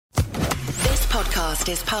podcast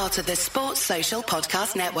is part of the Sports Social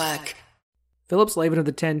Podcast Network. Philip Slavin of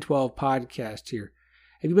the 1012 podcast here.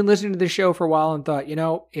 Have you been listening to this show for a while and thought,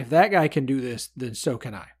 if that guy can do this, then so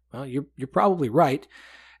can I? Well, you're probably right,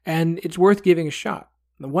 and it's worth giving a shot.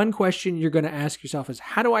 The one question you're going to ask yourself is,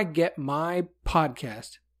 how do I get my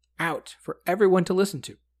podcast out for everyone to listen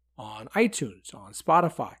to on iTunes, on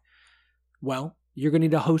Spotify? Well, you're going to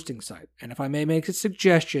need a hosting site, and if I may make a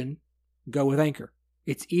suggestion, go with Anchor.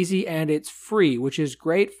 It's easy and it's free, which is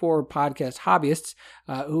great for podcast hobbyists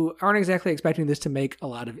who aren't exactly expecting this to make a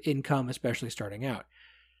lot of income, especially starting out.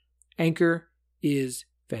 Anchor is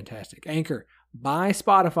fantastic. Anchor by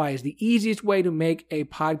Spotify is the easiest way to make a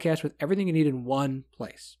podcast with everything you need in one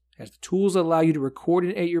place. It has the tools that allow you to record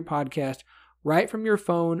and edit your podcast right from your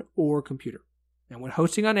phone or computer. And when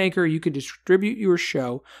hosting on Anchor, you can distribute your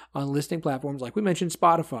show on listening platforms like we mentioned,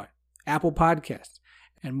 Spotify, Apple Podcasts,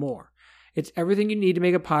 and more. It's everything you need to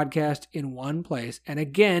make a podcast in one place. And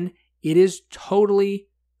again, it is totally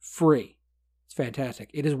free. It's fantastic.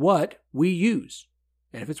 It is what we use.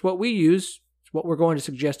 And if it's what we use, it's what we're going to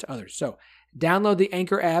suggest to others. So download the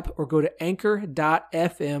Anchor app or go to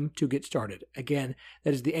anchor.fm to get started. Again,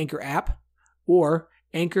 that is the Anchor app or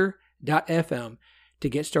anchor.fm to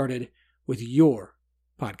get started with your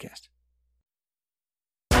podcast.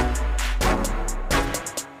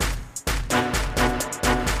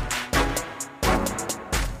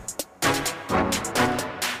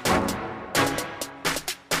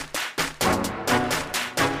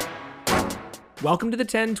 Welcome to the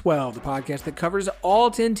 1012, the podcast that covers all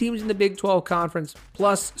 10 teams in the Big 12 Conference,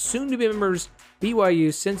 plus soon-to-be members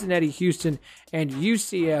BYU, Cincinnati, Houston, and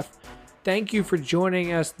UCF. Thank you for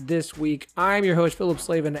joining us this week. I'm your host, Philip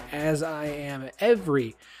Slavin, as I am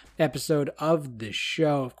every episode of the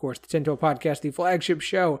show. Of course, the 1012 podcast, the flagship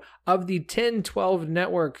show of the 1012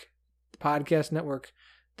 network, the podcast network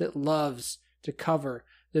that loves to cover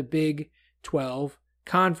the Big 12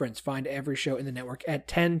 Conference. Find every show in the network at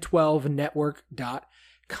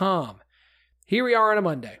 1012network.com. Here we are on a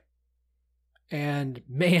Monday. And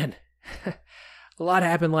man, a lot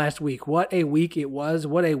happened last week. What a week it was.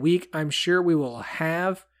 What a week I'm sure we will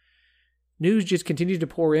have. News just continues to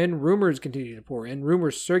pour in. Rumors continue to pour in.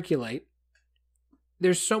 Rumors circulate.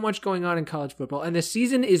 There's so much going on in college football, and the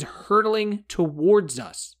season is hurtling towards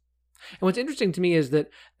us. And what's interesting to me is that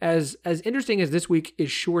as interesting as this week is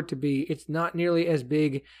sure to be, it's not nearly as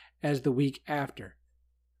big as the week after,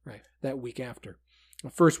 right? That week after. The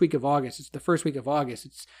first week of August. It's the first week of August.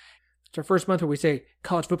 It's our first month where we say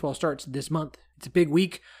college football starts this month. It's a big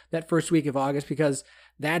week, that first week of August, because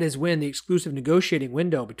that is when the exclusive negotiating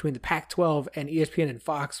window between the Pac-12 and ESPN and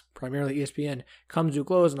Fox, primarily ESPN, comes to a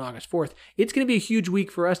close on August 4th. It's going to be a huge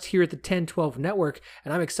week for us here at the 1012 Network,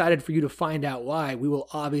 and I'm excited for you to find out why. We will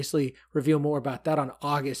obviously reveal more about that on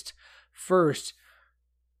August 1st.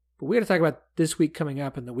 But we're going to talk about this week coming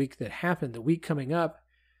up and the week that happened, the week coming up.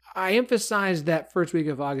 I emphasize that first week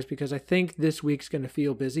of August because I think this week's going to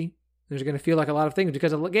feel busy. There's going to feel like a lot of things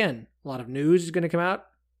because, again, a lot of news is going to come out.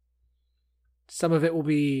 Some of it will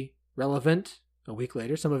be relevant a week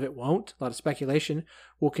later. Some of it won't. A lot of speculation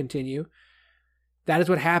will continue. That is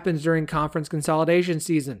what happens during conference consolidation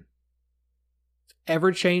season. It's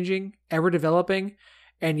ever-changing, ever-developing,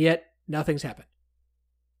 and yet nothing's happened.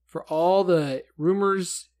 For all the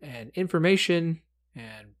rumors and information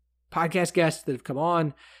and podcast guests that have come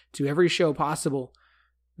on to every show possible,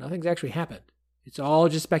 nothing's actually happened. It's all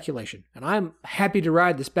just speculation. And I'm happy to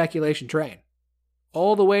ride the speculation train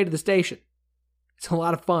all the way to the station. It's a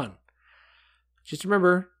lot of fun. Just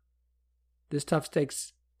remember, this stuff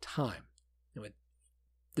takes time. And with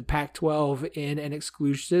the Pac-12 in an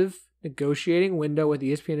exclusive negotiating window with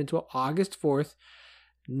ESPN until August 4th,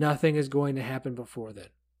 nothing is going to happen before then.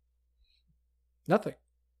 Nothing.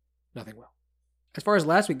 Nothing will. As far as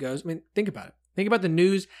last week goes, think about it. Think about the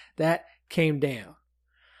news that came down.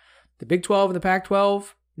 The Big 12 and the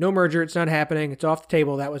Pac-12, no merger. It's not happening. It's off the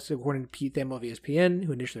table. That was according to Pete Thamel of ESPN,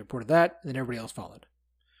 who initially reported that, and then everybody else followed.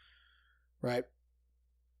 Right?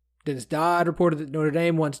 Dennis Dodd reported that Notre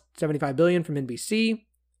Dame wants $75 billion from NBC,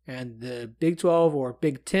 and the Big 12 or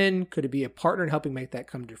Big 10 could be a partner in helping make that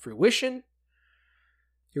come to fruition.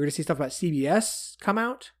 You're going to see stuff about CBS come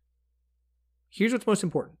out. Here's what's most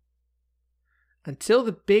important. Until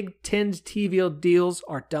the Big 10's TV deals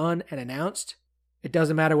are done and announced, it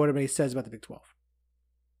doesn't matter what anybody says about the Big 12.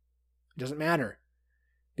 It doesn't matter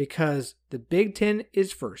because the Big 10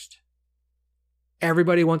 is first.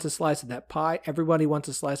 Everybody wants a slice of that pie. Everybody wants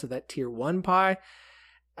a slice of that Tier 1 pie.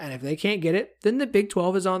 And if they can't get it, then the Big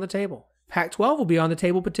 12 is on the table. Pac-12 will be on the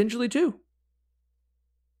table potentially too.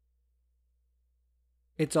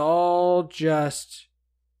 It's all just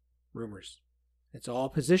rumors. It's all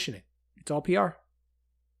positioning. It's all PR.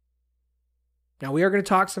 Now, we are going to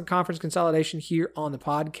talk some conference consolidation here on the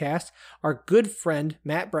podcast. Our good friend,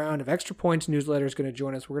 Matt Brown of Extra Points Newsletter, is going to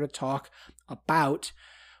join us. We're going to talk about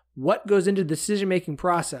what goes into the decision-making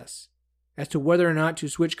process as to whether or not to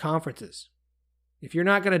switch conferences. If you're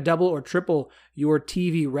not going to double or triple your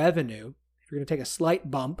TV revenue, if you're going to take a slight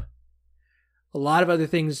bump, a lot of other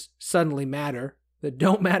things suddenly matter that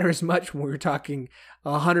don't matter as much when we're talking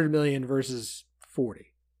 100 million versus 40.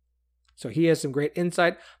 So he has some great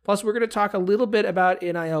insight. Plus, we're going to talk a little bit about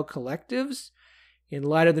NIL collectives in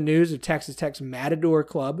light of the news of Texas Tech's Matador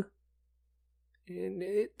Club.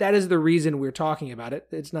 And that is the reason we're talking about it.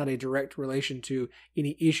 It's not a direct relation to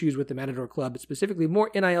any issues with the Matador Club, but specifically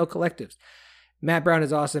more NIL collectives. Matt Brown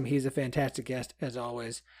is awesome. He's a fantastic guest, as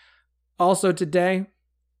always. Also today,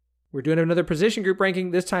 we're doing another position group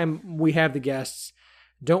ranking. This time we have the guests.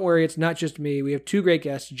 Don't worry, it's not just me. We have two great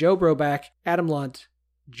guests, Joe Broback, Adam Lunt,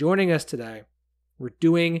 joining us today. We're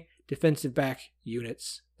doing defensive back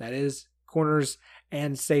units. That is corners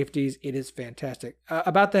and safeties. It is fantastic.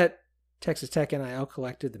 About that Texas Tech NIL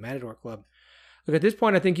collective, the Matador Club. Look, at this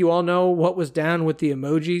point, I think you all know what was down with the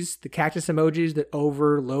emojis, the cactus emojis that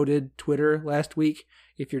overloaded Twitter last week.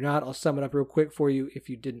 If you're not, I'll sum it up real quick for you if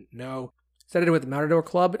you didn't know. Started with the Matador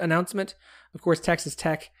Club announcement. Of course, Texas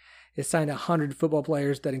Tech has signed 100 football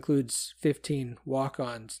players. That includes 15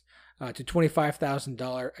 walk-ons to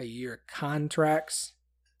 $25,000 a year contracts.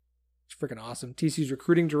 It's freaking awesome. TCU's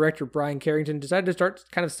recruiting director, Brian Carrington, decided to start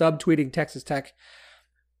kind of subtweeting Texas Tech.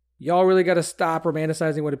 Y'all really got to stop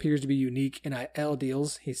romanticizing what appears to be unique NIL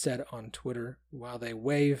deals, he said on Twitter. While they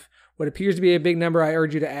waive what appears to be a big number, I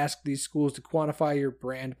urge you to ask these schools to quantify your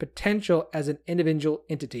brand potential as an individual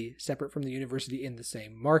entity separate from the university in the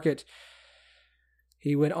same market.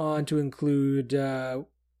 He went on to include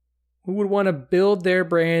who would want to build their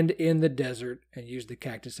brand in the desert and use the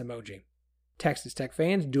cactus emoji. Texas Tech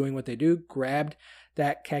fans, doing what they do, grabbed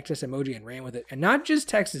that cactus emoji and ran with it. And not just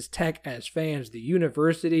Texas Tech as fans, the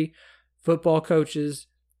university, football coaches,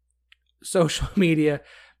 social media.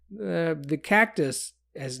 The cactus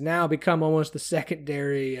has now become almost the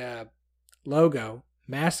secondary logo,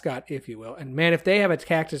 mascot, if you will. And man, if they have a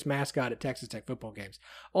cactus mascot at Texas Tech football games,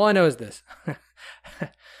 all I know is this.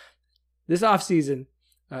 This offseason,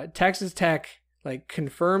 Texas Tech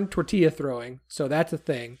confirmed tortilla throwing, so that's a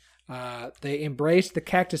thing. They embraced the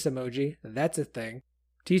cactus emoji. That's a thing.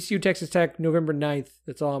 TCU Texas Tech, November 9th.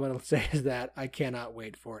 That's all I'm going to say is that. I cannot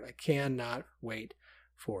wait for it. I cannot wait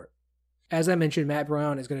for it. As I mentioned, Matt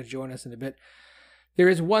Brown is going to join us in a bit. There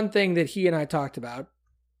is one thing that he and I talked about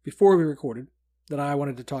before we recorded that I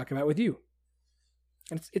wanted to talk about with you.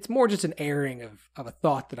 And it's more just an airing of a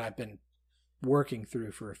thought that I've been working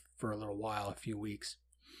through for a little while, a few weeks.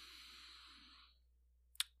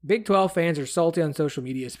 Big 12 fans are salty on social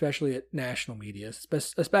media, especially at national media,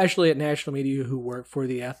 who work for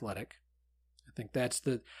The Athletic. I think that's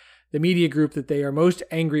the media group that they are most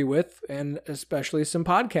angry with, and especially some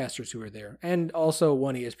podcasters who are there, and also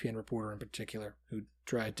one ESPN reporter in particular who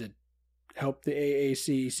tried to help the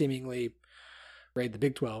AAC seemingly raid the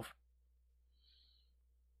Big 12.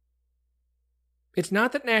 It's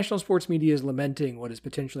not that national sports media is lamenting what is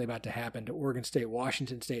potentially about to happen to Oregon State,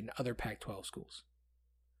 Washington State, and other Pac-12 schools.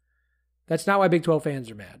 That's not why Big 12 fans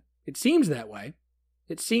are mad. It seems that way.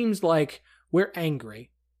 It seems like we're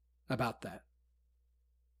angry about that.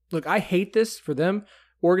 Look, I hate this for them.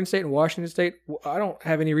 Oregon State and Washington State, I don't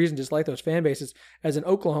have any reason to dislike those fan bases. As an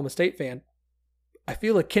Oklahoma State fan, I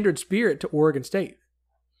feel a kindred spirit to Oregon State.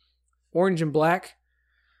 Orange and black,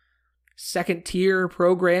 second-tier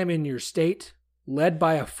program in your state, led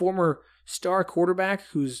by a former star quarterback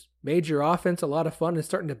who's made your offense a lot of fun and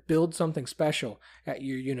starting to build something special at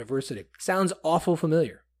your university. Sounds awful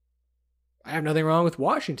familiar. I have nothing wrong with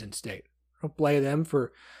Washington State. I don't blame them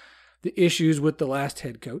for the issues with the last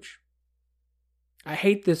head coach. I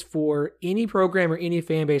hate this for any program or any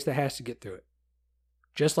fan base that has to get through it.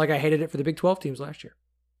 Just like I hated it for the Big 12 teams last year.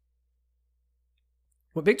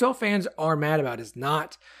 What Big 12 fans are mad about is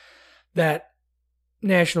not that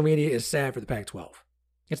national media is sad for the Pac-12.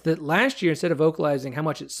 It's that last year, instead of vocalizing how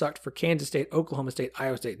much it sucked for Kansas State, Oklahoma State,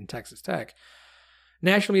 Iowa State, and Texas Tech,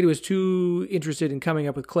 national media was too interested in coming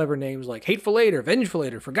up with clever names like Hateful Eight or Vengeful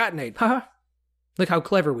Eight or Forgotten Eight. Haha. Look how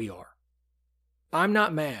clever we are. I'm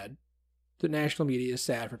not mad that national media is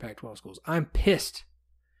sad for Pac-12 schools. I'm pissed.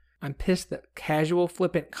 I'm pissed that casual,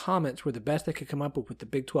 flippant comments were the best they could come up with the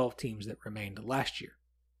Big 12 teams that remained last year.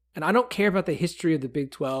 And I don't care about the history of the Big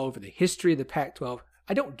 12 or the history of the Pac-12.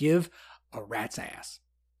 I don't give a rat's ass.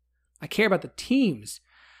 I care about the teams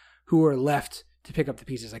who are left to pick up the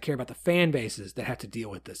pieces. I care about the fan bases that have to deal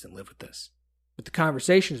with this and live with this. But the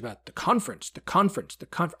conversation is about the conference.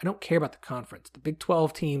 I don't care about the conference. The Big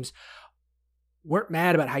 12 teams weren't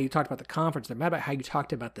mad about how you talked about the conference. They're mad about how you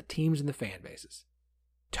talked about the teams and the fan bases.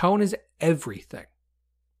 Tone is everything.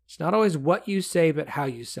 It's not always what you say, but how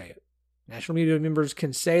you say it. National media members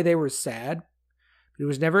can say they were sad, but it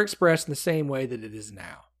was never expressed in the same way that it is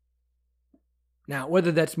now. Now,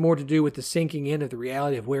 whether that's more to do with the sinking in of the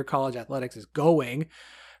reality of where college athletics is going,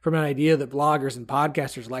 from an idea that bloggers and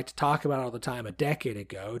podcasters like to talk about all the time a decade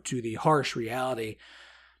ago, to the harsh reality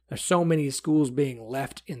of so many schools being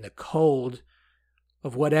left in the cold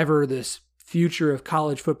of whatever this future of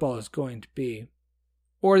college football is going to be.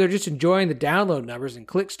 Or they're just enjoying the download numbers and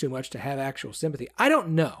clicks too much to have actual sympathy. I don't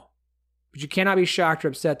know. But you cannot be shocked or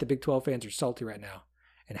upset that Big 12 fans are salty right now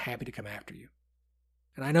and happy to come after you.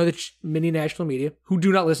 And I know that many national media, who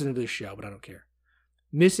do not listen to this show, but I don't care,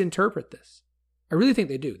 misinterpret this. I really think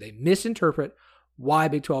they do. They misinterpret why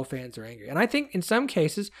Big 12 fans are angry. And I think in some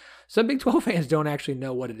cases, some Big 12 fans don't actually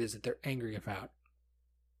know what it is that they're angry about.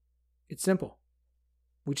 It's simple.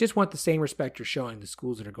 We just want the same respect you're showing the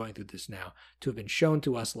schools that are going through this now to have been shown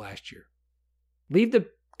to us last year. Leave the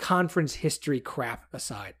conference history crap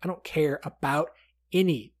aside. I don't care about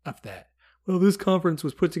any of that. Well, this conference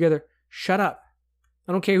was put together. Shut up.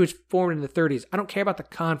 I don't care who was formed in the 30s. I don't care about the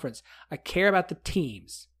conference. I care about the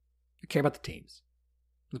teams. I care about the teams.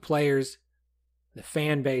 The players, the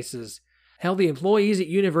fan bases. Hell, the employees at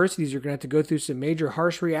universities are going to have to go through some major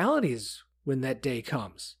harsh realities when that day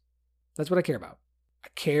comes. That's what I care about. I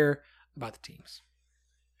care about the teams.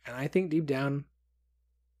 And I think deep down,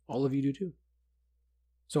 all of you do too.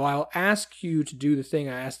 So I'll ask you to do the thing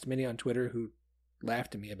I asked many on Twitter who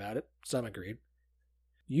laughed at me about it. Some agreed.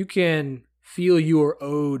 You can feel you are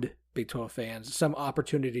owed, Big 12 fans, some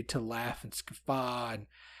opportunity to laugh and scoff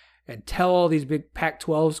and tell all these big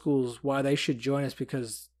Pac-12 schools why they should join us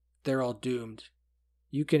because they're all doomed.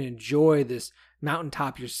 You can enjoy this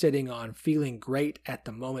mountaintop you're sitting on, feeling great at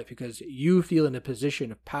the moment because you feel in a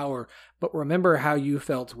position of power, but remember how you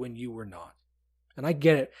felt when you were not. And I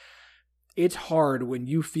get it. It's hard when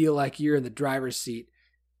you feel like you're in the driver's seat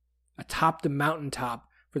atop the mountaintop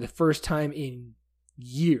for the first time in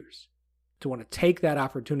years to want to take that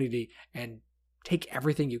opportunity and take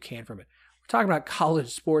everything you can from it. We're talking about college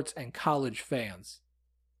sports and college fans.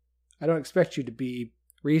 I don't expect you to be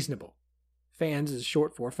reasonable. Fans is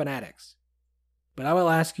short for fanatics. But I will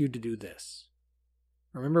ask you to do this.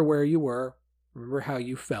 Remember where you were. Remember how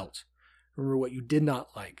you felt. Remember what you did not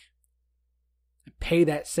like. And pay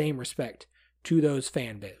that same respect to those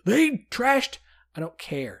fan bases. They trashed. I don't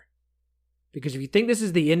care. Because if you think this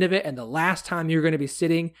is the end of it and the last time you're going to be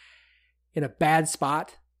sitting in a bad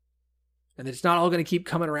spot, and it's not all going to keep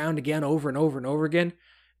coming around again over and over and over again,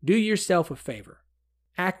 do yourself a favor.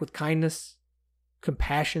 Act with kindness,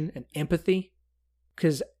 compassion, and empathy.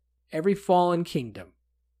 Because every fallen kingdom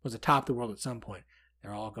was atop the world at some point.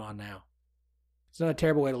 They're all gone now. It's not a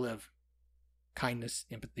terrible way to live. Kindness,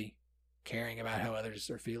 empathy, caring about how others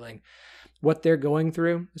are feeling, what they're going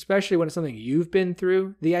through, especially when it's something you've been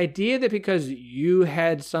through. The idea that because you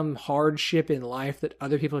had some hardship in life that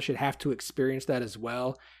other people should have to experience that as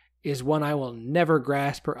well is one I will never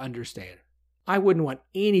grasp or understand. I wouldn't want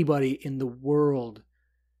anybody in the world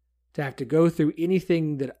to have to go through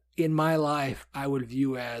anything that in my life I would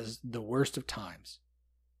view as the worst of times.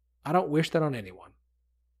 I don't wish that on anyone.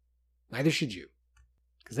 Neither should you.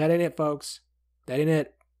 Because that ain't it, folks. That ain't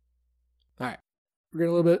it. All right. We're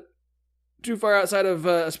getting a little bit too far outside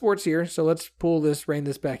of sports here, so let's rein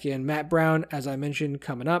this back in. Matt Brown, as I mentioned,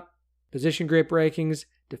 coming up. Position group rankings,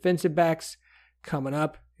 defensive backs coming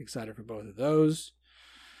up. Excited for both of those.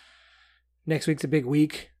 Next week's a big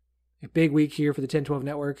week. A big week here for the 1012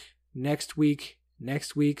 Network. Next week,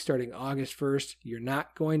 starting August 1st, you're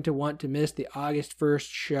not going to want to miss the August 1st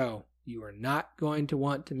show. You are not going to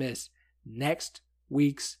want to miss next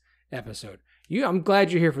week's episode. I'm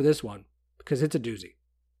glad you're here for this one because it's a doozy.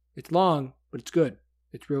 It's long, but it's good.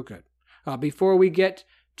 It's real good. Before we get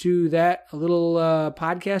to that, a little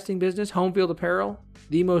podcasting business, Home Field Apparel,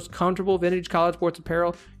 the most comfortable vintage college sports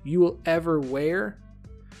apparel you will ever wear.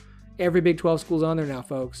 Every Big 12 school's on there now,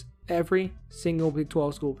 folks. Every single Big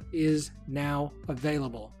 12 school is now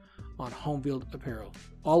available on Home Field Apparel.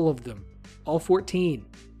 All of them. All 14.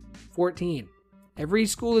 14. Every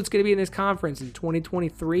school that's going to be in this conference in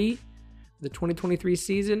 2023, the 2023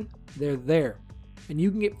 season, they're there. And you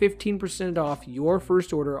can get 15% off your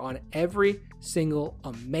first order on every single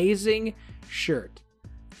amazing shirt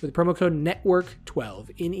with the promo code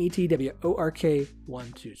NETWORK12, NETWORK12.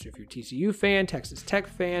 So if you're a TCU fan, Texas Tech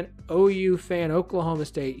fan, OU fan, Oklahoma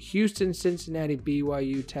State, Houston, Cincinnati,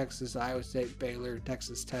 BYU, Texas, Iowa State, Baylor,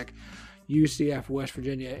 Texas Tech, UCF, West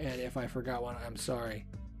Virginia. And if I forgot one, I'm sorry.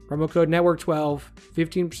 Promo code Network12,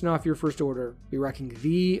 15% off your first order. Be rocking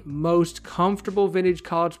the most comfortable vintage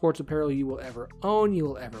college sports apparel you will ever own, you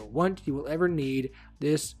will ever want, you will ever need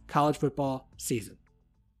this college football season.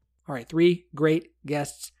 All right, 3 great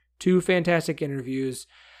guests, 2 fantastic interviews.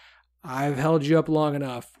 I've held you up long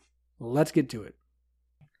enough. Let's get to it.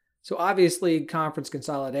 So obviously, conference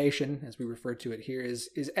consolidation, as we refer to it here, is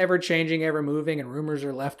ever-changing, ever-moving, and rumors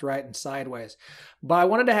are left, right, and sideways. But I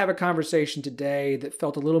wanted to have a conversation today that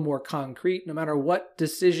felt a little more concrete. No matter what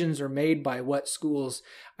decisions are made by what schools,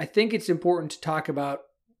 I think it's important to talk about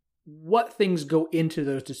what things go into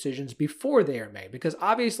those decisions before they are made, because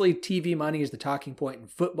obviously TV money is the talking point and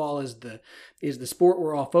football is the sport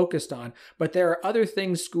we're all focused on, but there are other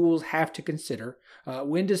things schools have to consider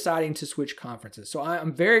when deciding to switch conferences. So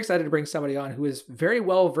I'm very excited to bring somebody on who is very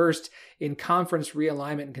well versed in conference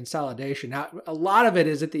realignment and consolidation. Now, a lot of it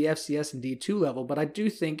is at the FCS and D2 level, but I do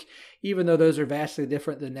think even though those are vastly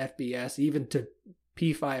different than FBS, even to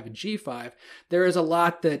P5 and G5, there is a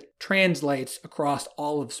lot that translates across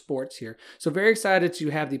all of sports here. So very excited to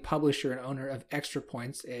have the publisher and owner of Extra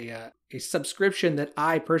Points, a subscription that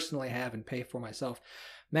I personally have and pay for myself.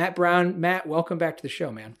 Matt Brown. Matt, welcome back to the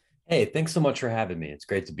show, man. Hey, thanks so much for having me. It's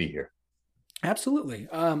great to be here. Absolutely.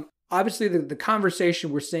 Obviously, the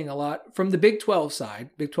conversation we're seeing a lot from the Big 12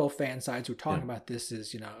 side, Big 12 fan sides who are talking about this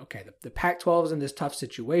is, okay, the Pac-12 is in this tough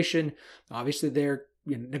situation. Obviously, they're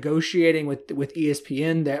negotiating with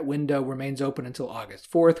ESPN. That window remains open until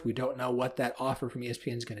August 4th. We don't know what that offer from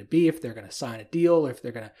ESPN is going to be, if they're going to sign a deal, or if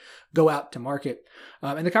they're going to go out to market.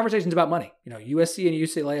 And the conversation is about money. USC and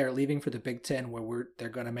UCLA are leaving for the Big Ten, where they're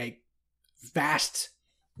going to make vast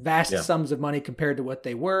sums of money compared to what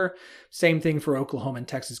they were. Same thing for Oklahoma and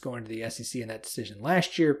Texas going to the SEC in that decision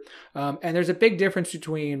last year. And there's a big difference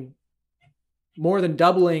between more than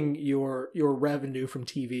doubling your revenue from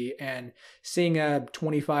TV and seeing a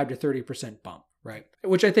 25 to 30% bump, right?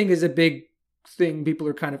 Which I think is a big thing. People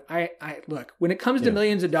are kind of, look, when it comes to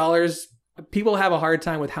millions of dollars, people have a hard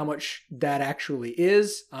time with how much that actually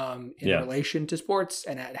is in relation to sports,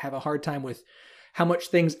 and have a hard time with how much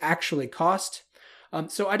things actually cost.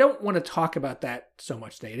 So I don't want to talk about that so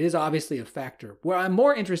much today. It is obviously a factor. What I'm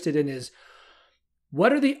more interested in is,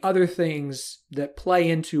 what are the other things that play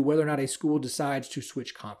into whether or not a school decides to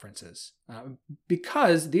switch conferences?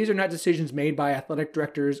 Because these are not decisions made by athletic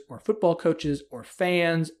directors or football coaches or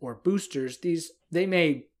fans or boosters. They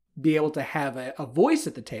may be able to have a voice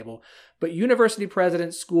at the table, but university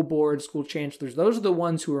presidents, school boards, school chancellors, those are the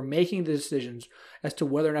ones who are making the decisions as to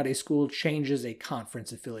whether or not a school changes a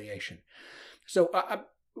conference affiliation. So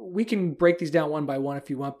we can break these down one by one if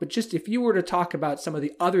you want, but just if you were to talk about some of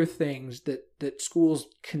the other things that schools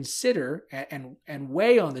consider and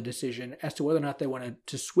weigh on the decision as to whether or not they want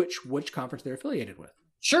to switch which conference they're affiliated with.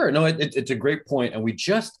 Sure. No, it's a great point. And we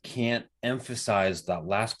just can't emphasize that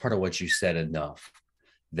last part of what you said enough,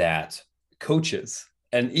 that coaches,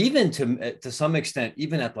 and even to some extent,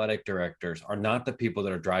 even athletic directors, are not the people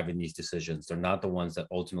that are driving these decisions. They're not the ones that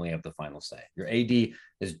ultimately have the final say. Your AD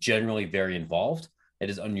is generally very involved. It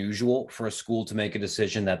is unusual for a school to make a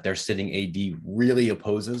decision that their sitting AD really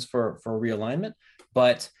opposes for realignment,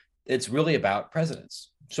 but it's really about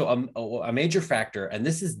presidents. So a major factor, and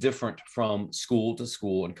this is different from school to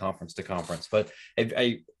school and conference to conference, but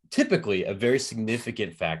typically a very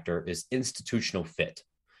significant factor is institutional fit.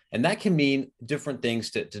 And that can mean different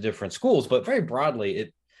things to different schools, but very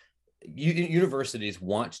broadly, universities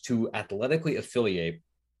want to athletically affiliate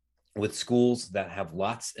with schools that have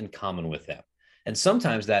lots in common with them. And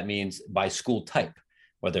sometimes that means by school type,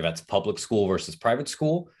 whether that's public school versus private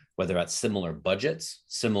school, whether that's similar budgets,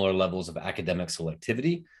 similar levels of academic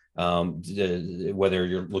selectivity, whether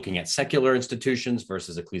you're looking at secular institutions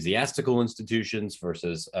versus ecclesiastical institutions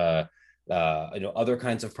versus other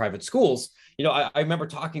kinds of private schools. I remember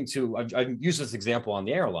talking to, I've used this example on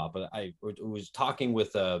the air a lot, but I was talking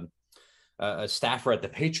with a staffer at the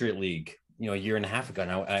Patriot League, a year and a half ago,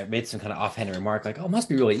 and I made some kind of offhanded remark like, "Oh, it must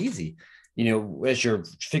be really easy, as you're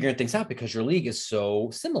figuring things out, because your league is so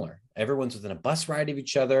similar. Everyone's within a bus ride of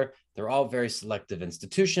each other. They're all very selective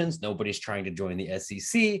institutions. Nobody's trying to join the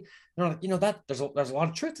SEC. That there's a lot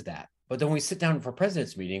of truth to that. But then when we sit down for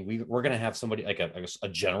president's meeting, we're going to have somebody like a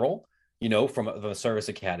general, from a service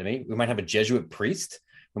academy. We might have a Jesuit priest.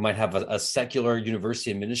 We might have a secular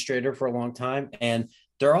university administrator for a long time. And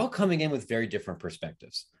they're all coming in with very different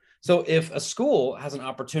perspectives. So if a school has an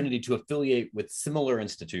opportunity to affiliate with similar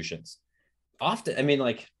institutions, often,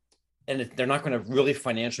 and if they're not going to really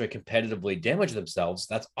financially competitively damage themselves,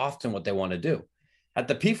 that's often what they want to do. At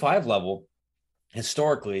the P5 level,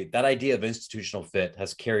 historically, that idea of institutional fit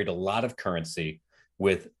has carried a lot of currency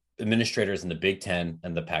with administrators in the Big Ten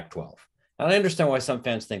and the Pac-12. And I understand why some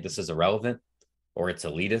fans think this is irrelevant or it's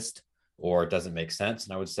elitist or it doesn't make sense.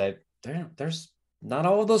 And I would say there's not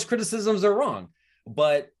all of those criticisms are wrong.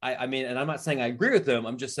 But I mean, and I'm not saying I agree with them.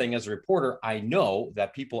 I'm just saying as a reporter, I know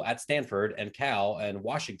that people at Stanford and Cal and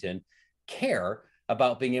Washington care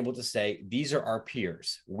about being able to say, these are our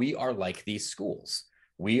peers. We are like these schools.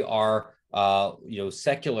 We are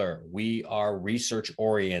secular. We are research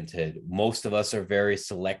oriented. Most of us are very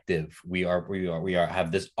selective. We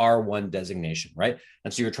have this R1 designation, right?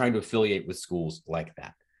 And so you're trying to affiliate with schools like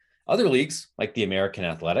that. Other leagues, like the American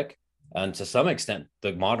Athletic, and to some extent,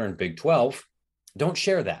 the modern Big 12, don't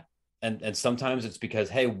share that. And sometimes it's because,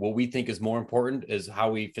 hey, what we think is more important is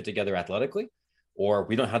how we fit together athletically, or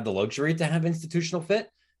we don't have the luxury to have institutional fit.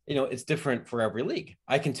 It's different for every league.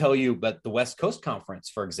 I can tell you that the West Coast Conference,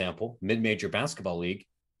 for example, mid-major basketball league,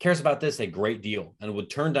 cares about this a great deal and would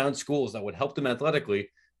turn down schools that would help them athletically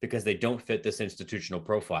because they don't fit this institutional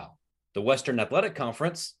profile. The Western Athletic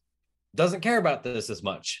Conference doesn't care about this as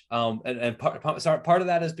much. And part of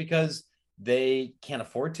that is because they can't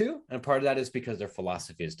afford to, and part of that is because their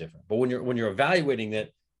philosophy is different. But when you're evaluating that,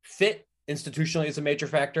 fit institutionally is a major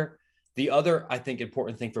factor. The other, I think,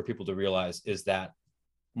 important thing for people to realize is that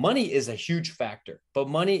money is a huge factor, but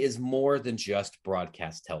money is more than just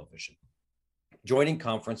broadcast television. Joining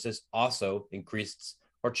conferences also increases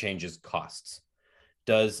or changes costs.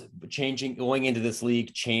 Does going into this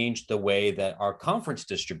league change the way that our conference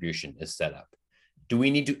distribution is set up? Do we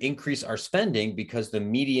need to increase our spending because the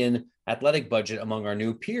median athletic budget among our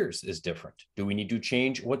new peers is different? Do we need to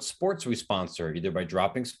change what sports we sponsor, either by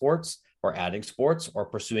dropping sports or adding sports or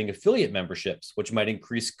pursuing affiliate memberships, which might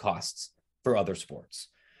increase costs for other sports?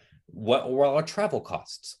 What will our travel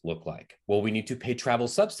costs look like? Will we need to pay travel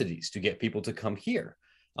subsidies to get people to come here?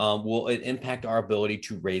 Will it impact our ability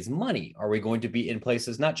to raise money? Are we going to be in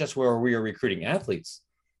places not just where we are recruiting athletes,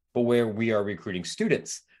 but where we are recruiting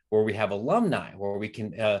students, where we have alumni, where we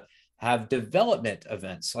can have development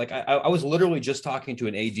events? Like I was literally just talking to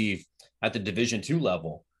an AD at the Division II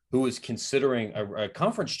level who is considering a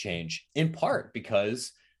conference change, in part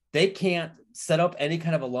because they can't set up any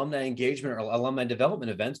kind of alumni engagement or alumni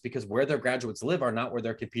development events because where their graduates live are not where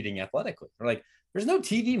they're competing athletically. They're like, there's no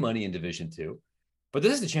TV money in Division II, but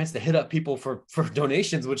this is a chance to hit up people for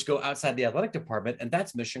donations, which go outside the athletic department. And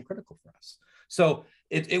that's mission critical for us. So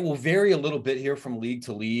it will vary a little bit here from league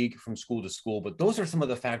to league, from school to school, but those are some of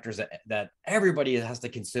the factors that everybody has to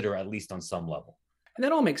consider, at least on some level. And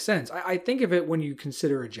that all makes sense. I think of it when you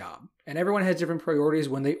consider a job, and everyone has different priorities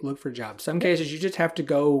when they look for jobs. Some cases you just have to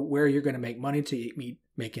go where you're going to make money to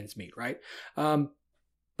make ends meet, right?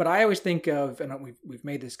 But I always think of, and we've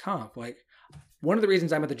made this comp, like one of the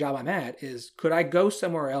reasons I'm at the job I'm at is, could I go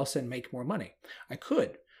somewhere else and make more money? I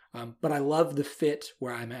could, but I love the fit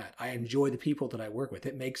where I'm at. I enjoy the people that I work with.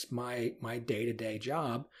 It makes my day-to-day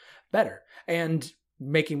job better. And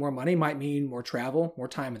making more money might mean more travel, more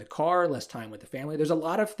time in the car, less time with the family. There's a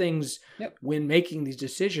lot of things when making these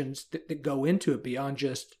decisions that go into it beyond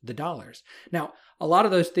just the dollars. Now, a lot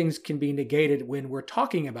of those things can be negated when we're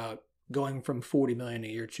talking about going from $40 million a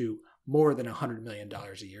year to more than $100 million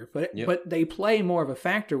a year, but they play more of a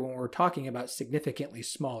factor when we're talking about significantly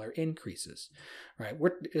smaller increases, right?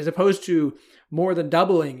 As opposed to more than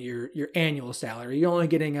doubling your annual salary, you're only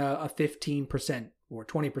getting a 15% or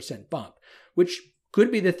 20% bump, which could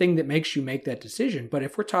be the thing that makes you make that decision. But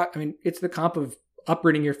if we're talking, it's the comp of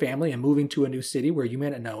uprooting your family and moving to a new city where you may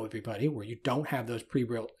not know everybody, where you don't have those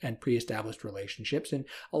pre-built and pre-established relationships. And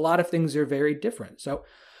a lot of things are very different. So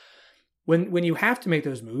when you have to make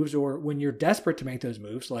those moves, or when you're desperate to make those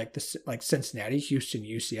moves, like Cincinnati, Houston,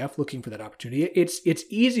 UCF, looking for that opportunity, it's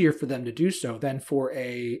easier for them to do so than for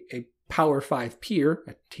a Power 5 peer,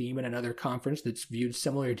 a team in another conference that's viewed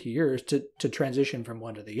similar to yours, to transition from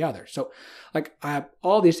one to the other. So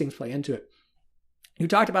all these things play into it. You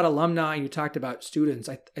talked about alumni, you talked about students.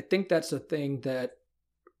 I think that's a thing that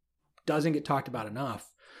doesn't get talked about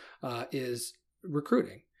enough, is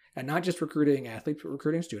recruiting. And not just recruiting athletes, but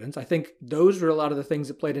recruiting students. I think those were a lot of the things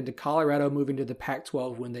that played into Colorado moving to the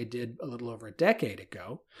Pac-12 when they did a little over a decade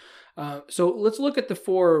ago. So let's look at the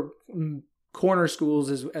four corner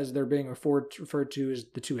schools as they're being referred to as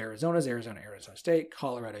the two Arizonas, Arizona State,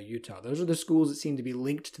 Colorado, Utah. Those are the schools that seem to be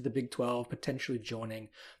linked to the Big 12, potentially joining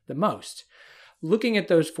the most. Looking at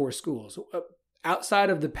those four schools, outside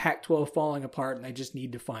of the Pac-12 falling apart and they just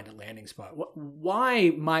need to find a landing spot, why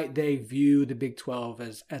might they view the Big 12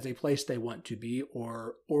 as a place they want to be,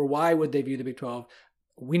 or why would they view the Big 12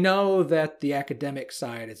 we know that the academic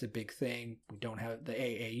side is a big thing. We don't have the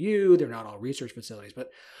AAU. They're not all research facilities.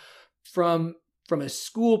 But from a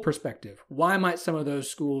school perspective, why might some of those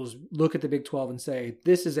schools look at the Big 12 and say,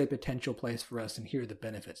 this is a potential place for us and here are the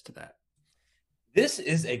benefits to that? This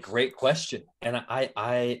is a great question. And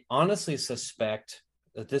I honestly suspect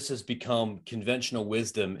that this has become conventional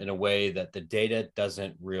wisdom in a way that the data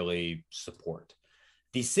doesn't really support.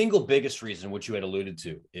 The single biggest reason, which you had alluded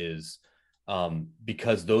to, is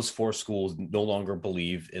because those four schools no longer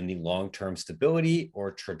believe in the long-term stability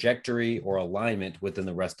or trajectory or alignment within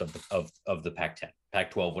the rest of the Pac-10,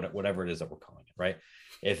 Pac-12, whatever it is that we're calling it, right?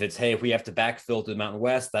 If it's, hey, if we have to backfill to the Mountain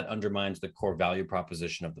West, that undermines the core value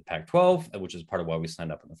proposition of the Pac-12, which is part of why we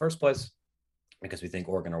signed up in the first place, because we think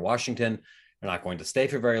Oregon or Washington are not going to stay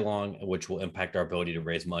for very long, which will impact our ability to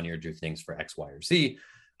raise money or do things for X, Y, or Z.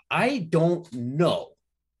 I don't know,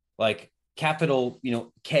 like capital,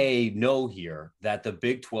 K, no here, that the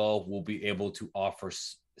Big 12 will be able to offer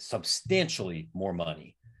substantially more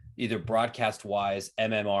money, either broadcast wise,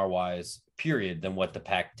 MMR wise, period, than what the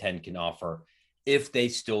Pac-10 can offer if they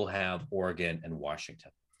still have Oregon and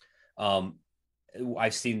Washington.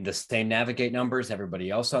 I've seen the same Navigate numbers everybody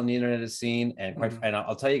else on the internet has seen. And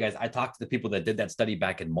I'll tell you guys, I talked to the people that did that study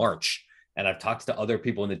back in March, and I've talked to other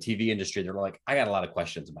people in the TV industry. They're like, I got a lot of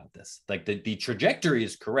questions about this. Like the trajectory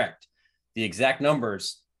is correct. The exact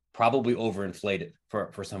numbers probably overinflated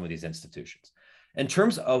for some of these institutions. In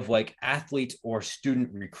terms of like athlete or student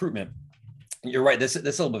recruitment, you're right. This is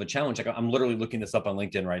a little bit of a challenge. Like I'm literally looking this up on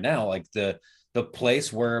LinkedIn right now. Like the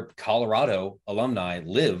place where Colorado alumni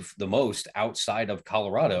live the most outside of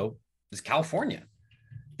Colorado is California.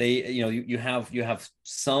 You have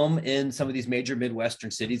some in some of these major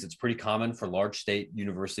Midwestern cities. It's pretty common for large state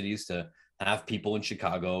universities to have people in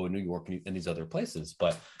Chicago and New York and these other places.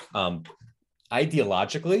 But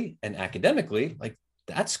ideologically and academically, like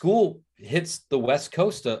that school hits the West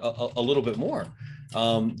Coast a little bit more.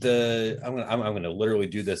 I'm going to literally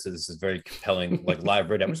do this. This is very compelling, like live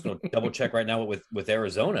read. I'm just going to double check right now with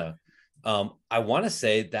Arizona. I want to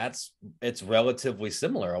say it's relatively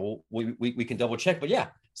similar. We can double check, but yeah,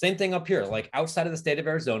 same thing up here. Like outside of the state of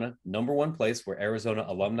Arizona, number one place where Arizona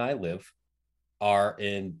alumni live are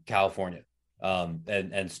in California.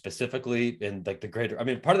 And specifically in like the greater, I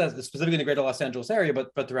mean, part of that is specifically in the greater Los Angeles area,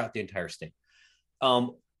 but throughout the entire state.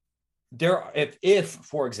 If,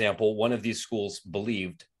 for example, one of these schools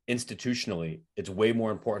believed institutionally, it's way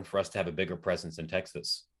more important for us to have a bigger presence in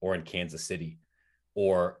Texas or in Kansas City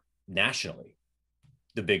or nationally,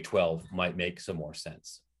 the Big 12 might make some more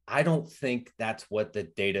sense. I don't think that's what the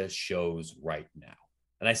data shows right now.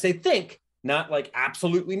 And I say think, not like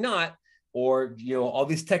absolutely not, or, all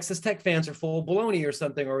these Texas Tech fans are full of baloney or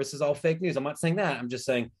something, or this is all fake news. I'm not saying that. I'm just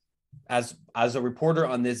saying, as a reporter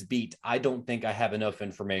on this beat, I don't think I have enough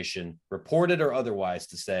information, reported or otherwise,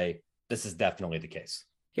 to say this is definitely the case.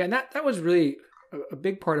 Yeah, and that was really a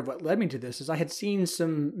big part of what led me to this, is I had seen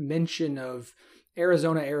some mention of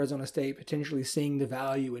Arizona State potentially seeing the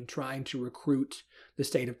value in trying to recruit the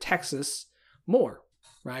state of Texas more,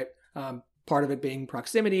 right? Part of it being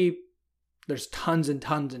proximity. There's tons and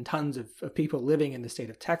tons and tons of people living in the state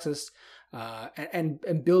of Texas,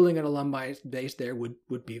 and building an alumni base there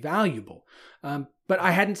would be valuable. But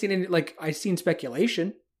I hadn't seen any, I seen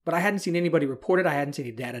speculation, but I hadn't seen anybody report it. I hadn't seen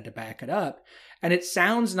any data to back it up. And it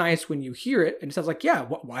sounds nice when you hear it, and it sounds like, yeah,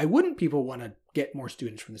 why wouldn't people want to get more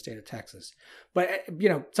students from the state of Texas? But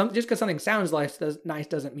just because something sounds nice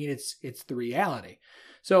doesn't mean it's the reality.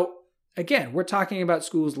 So again, we're talking about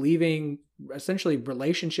schools leaving essentially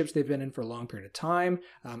relationships they've been in for a long period of time,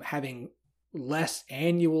 having less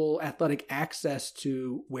annual athletic access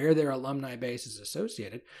to where their alumni base is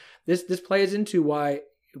associated. This plays into why,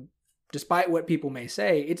 despite what people may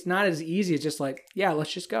say, it's not as easy as just like, yeah,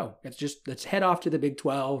 let's just go. Let's head off to the Big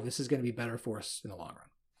 12. This is going to be better for us in the long run.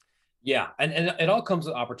 Yeah, and it all comes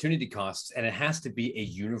with opportunity costs, and it has to be a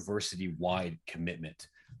university-wide commitment.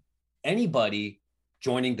 Anybody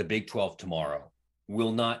joining the Big 12 tomorrow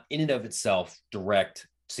will not in and of itself direct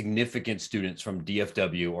significant students from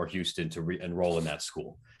DFW or Houston to enroll in that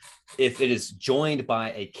school. If it is joined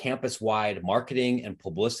by a campus-wide marketing and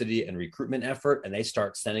publicity and recruitment effort, and they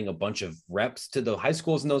start sending a bunch of reps to the high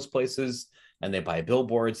schools in those places, and they buy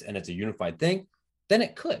billboards, and it's a unified thing, then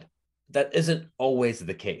it could. That isn't always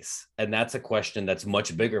the case. And that's a question that's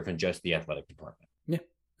much bigger than just the athletic department. Yeah,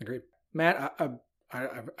 agreed. Matt,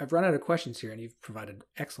 I've run out of questions here, and you've provided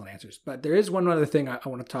excellent answers. But there is one other thing I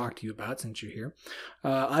want to talk to you about since you're here.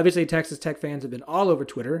 Obviously, Texas Tech fans have been all over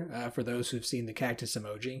Twitter. For those who've seen the cactus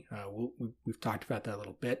emoji, we've talked about that a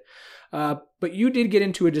little bit. But you did get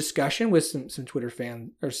into a discussion with some Twitter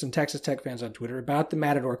fan or some Texas Tech fans on Twitter about the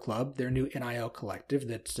Matador Club, their new NIL collective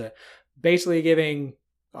that's basically giving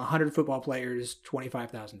 100 football players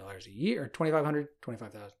 $25,000 a year, or 2,500,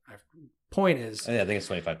 25,000. Point is, I think it's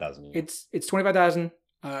 25,000. It's 25,000,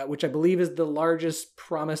 which I believe is the largest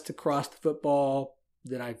promised across the football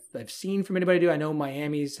that I've seen from anybody do. I know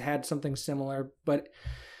Miami's had something similar, but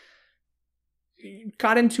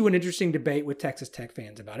got into an interesting debate with Texas Tech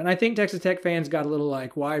fans about it. And I think Texas Tech fans got a little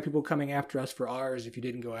like, why are people coming after us for ours if you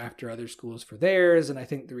didn't go after other schools for theirs? And I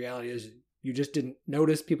think the reality is you just didn't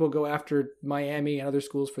notice people go after Miami and other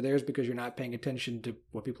schools for theirs because you're not paying attention to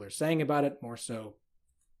what people are saying about it more so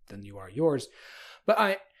than you are yours.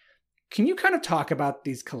 But can you kind of talk about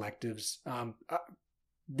these collectives? I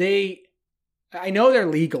know they're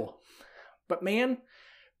legal, but man,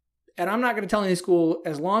 and I'm not going to tell any school,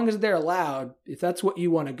 as long as they're allowed, if that's what you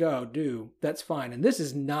want to go do, that's fine. And this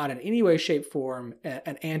is not in any way, shape, form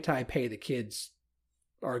an anti-pay the kids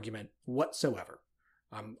argument whatsoever.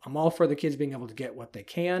 I'm all for the kids being able to get what they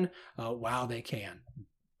can while they can.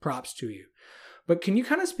 Props to you. But can you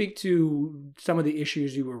kind of speak to some of the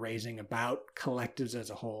issues you were raising about collectives as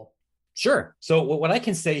a whole? Sure. So what I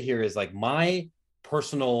can say here is like my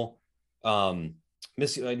personal,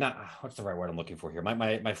 what's the right word I'm looking for here?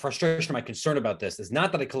 My frustration, my concern about this is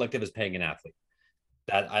not that a collective is paying an athlete.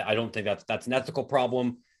 That I don't think that's an ethical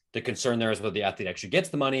problem. The concern there is whether the athlete actually gets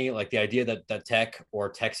the money. Like the idea that Tech or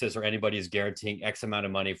Texas or anybody is guaranteeing X amount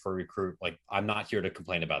of money for a recruit. Like I'm not here to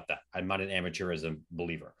complain about that. I'm not an amateurism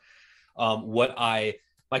believer.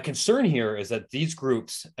 My concern here is that these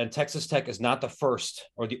groups, and Texas Tech is not the first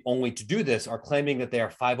or the only to do this, are claiming that they are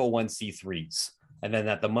 501c3s, and then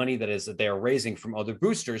that the money that they are raising from other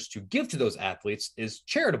boosters to give to those athletes is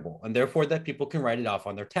charitable, and therefore that people can write it off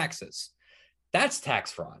on their taxes. That's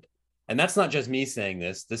tax fraud. And that's not just me saying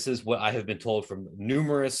this. This is what I have been told from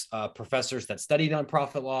numerous professors that study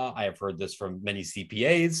nonprofit law. I have heard this from many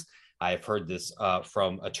CPAs. I have heard this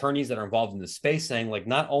from attorneys that are involved in this space saying, like,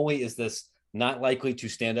 not only is this not likely to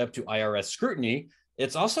stand up to IRS scrutiny,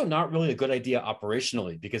 it's also not really a good idea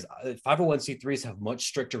operationally because 501c3s have much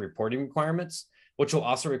stricter reporting requirements, which will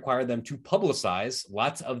also require them to publicize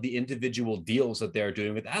lots of the individual deals that they're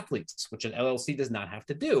doing with athletes, which an LLC does not have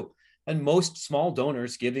to do. And most small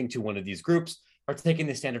donors giving to one of these groups are taking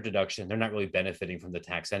the standard deduction. They're not really benefiting from the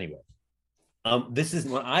tax anyway. This is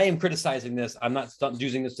when I am criticizing this. I'm not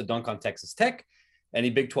using this to dunk on Texas Tech.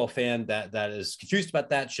 Any Big 12 fan that is confused about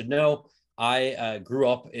that should know I grew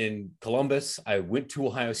up in Columbus. I went to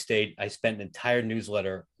Ohio State. I spent an entire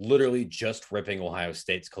newsletter literally just ripping Ohio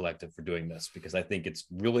State's collective for doing this because I think it's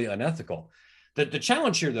really unethical. The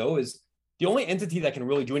challenge here, though, is the only entity that can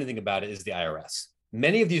really do anything about it is the IRS.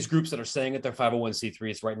 Many of these groups that are saying that they're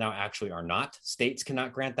 501c3s right now actually are not. States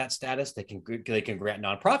cannot grant that status. They can grant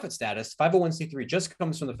nonprofit status. 501c3 just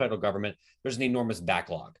comes from the federal government. There's an enormous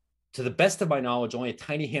backlog. To the best of my knowledge, only a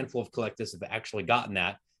tiny handful of collectives have actually gotten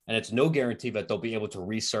that. And it's no guarantee that they'll be able to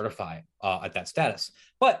recertify at that status.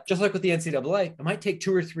 But just like with the NCAA, it might take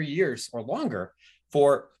 2 or 3 years or longer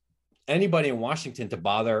for anybody in Washington to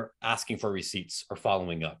bother asking for receipts or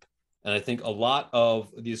following up. And I think a lot of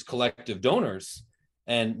these collective donors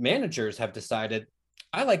and managers have decided,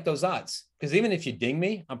 I like those odds because even if you ding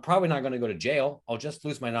me, I'm probably not going to go to jail. I'll just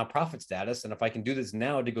lose my nonprofit status. And if I can do this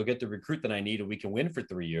now to go get the recruit that I need and we can win for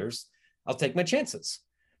 3 years, I'll take my chances.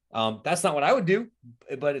 That's not what I would do,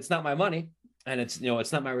 but it's not my money and it's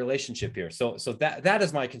not my relationship here. So that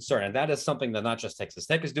is my concern. And that is something that not just Texas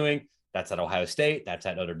Tech is doing. That's at Ohio State. That's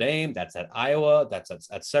at Notre Dame. That's at Iowa. That's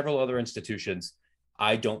at several other institutions.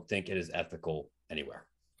 I don't think it is ethical anywhere.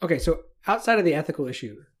 Okay, so outside of the ethical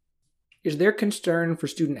issue, is there concern for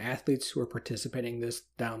student athletes who are participating this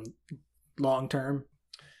down long term?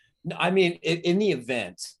 I mean, in the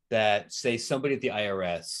event that, say, somebody at the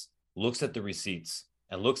IRS looks at the receipts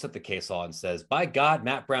and looks at the case law and says, by God,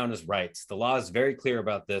 Matt Brown is right. The law is very clear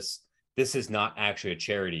about this. This is not actually a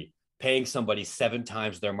charity. Paying somebody 7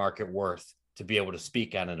 times their market worth to be able to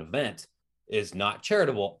speak at an event is not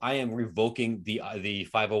charitable. I am revoking the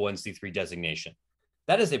 501c3 designation.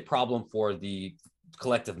 That is a problem for the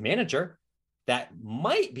collective manager. That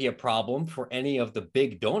might be a problem for any of the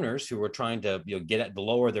big donors who are trying to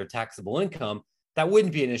lower their taxable income. That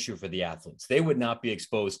wouldn't be an issue for the athletes. They would not be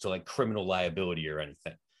exposed to like criminal liability or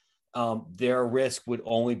anything. their risk would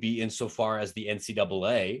only be insofar as the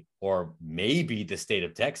NCAA or maybe the state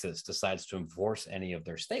of Texas decides to enforce any of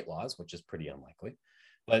their state laws, which is pretty unlikely.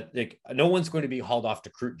 But no one's going to be hauled off to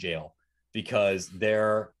Crute jail because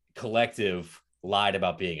their collective lied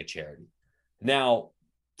about being a charity. Now,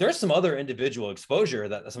 there's some other individual exposure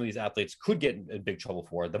that some of these athletes could get in big trouble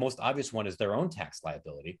for. The most obvious one is their own tax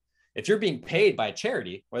liability. If you're being paid by a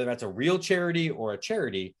charity, whether that's a real charity or a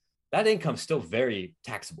charity, that income is still very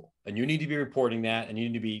taxable, and you need to be reporting that, and you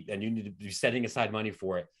need to be setting aside money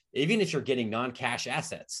for it. Even if you're getting non-cash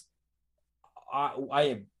assets, I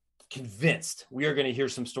am convinced we are going to hear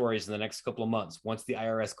some stories in the next couple of months once the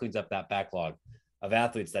IRS cleans up that backlog of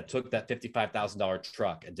athletes that took that $55,000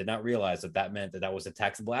 truck and did not realize that meant that was a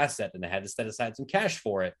taxable asset and they had to set aside some cash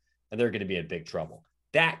for it, and they're going to be in big trouble.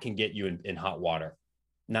 That can get you in hot water,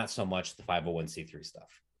 not so much the 501c3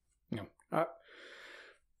 stuff. No.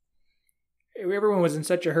 Everyone was in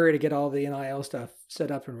such a hurry to get all the NIL stuff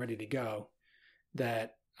set up and ready to go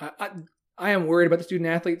that I am worried about the student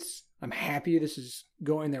athletes. I'm happy this is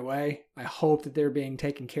going their way. I hope that they're being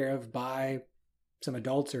taken care of by some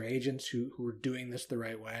adults or agents who are doing this the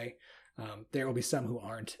right way. There will be some who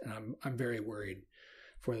aren't, and I'm very worried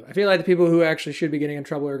for them. I feel like the people who actually should be getting in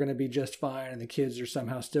trouble are going to be just fine, and the kids are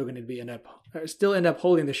somehow still going to be end up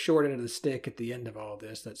holding the short end of the stick at the end of all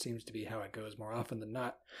this. That seems to be how it goes more often than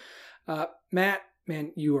not. Matt,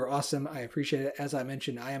 man, you are awesome. I appreciate it. As I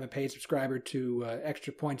mentioned, I am a paid subscriber to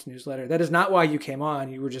Extra Points newsletter. That is not why you came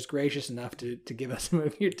on. You were just gracious enough to give us some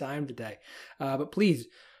of your time today. But please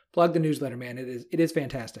plug the newsletter, man. It is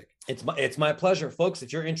fantastic. It's my pleasure, folks.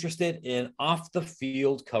 If you're interested in off the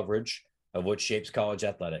field coverage of what shapes college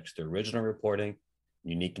athletics, the original reporting,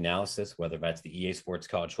 unique analysis, whether that's the EA Sports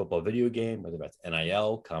College Football video game, whether that's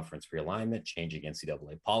NIL, conference realignment, changing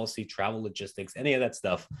NCAA policy, travel logistics, any of that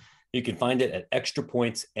stuff, you can find it at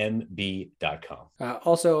extrapointsnb.com.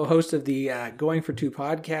 Also, host of the Going for Two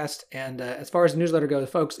podcast. And as far as the newsletter goes,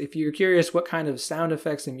 folks, if you're curious what kind of sound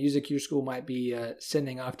effects and music your school might be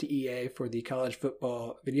sending off to EA for the college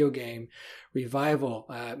football video game revival,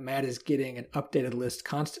 Matt is getting an updated list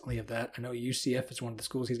constantly of that. I know UCF is one of the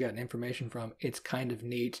schools he's gotten information from. It's kind of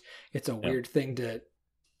neat. It's a weird thing to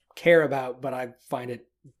care about, but I find it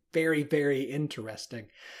very, very interesting.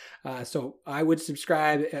 So I would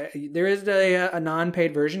subscribe. There is a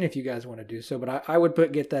non-paid version if you guys want to do so, but I would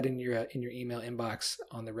get that in your email inbox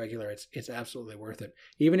on the regular. It's absolutely worth it.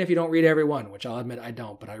 Even if you don't read every one, which I'll admit I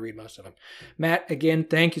don't, but I read most of them. Matt, again,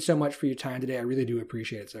 thank you so much for your time today. I really do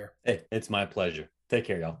appreciate it, sir. Hey, it's my pleasure. Take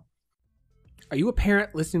care, y'all. Are you a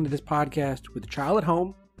parent listening to this podcast with a child at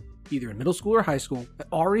home, either in middle school or high school, but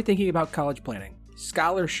already thinking about college planning,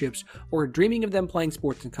 scholarships, or dreaming of them playing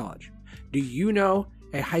sports in college? Do you know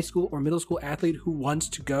a high school or middle school athlete who wants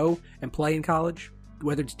to go and play in college?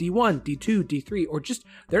 Whether it's D1, D2, D3, or just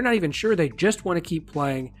they're not even sure, they just want to keep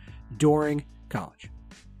playing during college.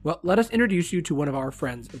 Well, let us introduce you to one of our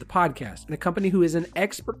friends of the podcast and a company who is an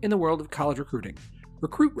expert in the world of college recruiting,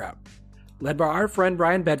 Recruit Route. Led by our friend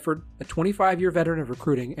Brian Bedford, a 25-year veteran of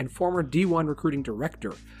recruiting and former D1 recruiting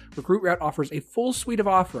director, Recruit Route offers a full suite of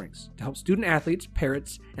offerings to help student athletes,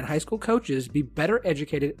 parents, and high school coaches be better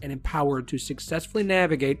educated and empowered to successfully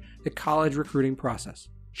navigate the college recruiting process.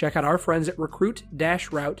 Check out our friends at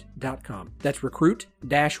recruit-route.com. That's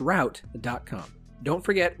recruit-route.com. Don't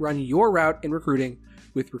forget, run your route in recruiting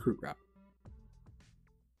with Recruit Route.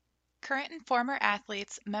 Current and former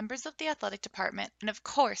athletes, members of the athletic department, and of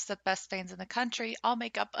course the best fans in the country all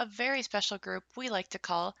make up a very special group we like to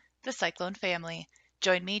call the Cyclone Family.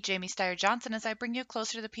 Join me, Jamie Steyer-Johnson, as I bring you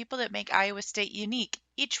closer to the people that make Iowa State unique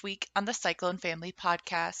each week on the Cyclone Family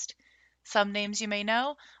podcast. Some names you may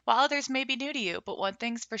know, while others may be new to you, but one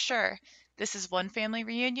thing's for sure, this is one family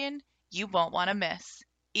reunion you won't want to miss.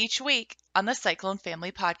 Each week on the Cyclone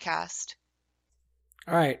Family podcast.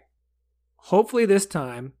 All right. Hopefully this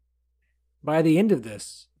time, by the end of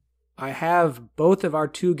this, I have both of our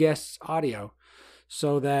two guests' audio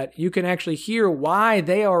so that you can actually hear why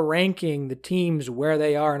they are ranking the teams where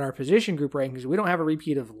they are in our position group rankings. We don't have a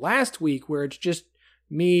repeat of last week where it's just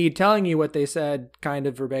me telling you what they said kind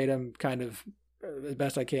of verbatim, kind of as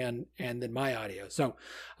best I can, and then my audio. So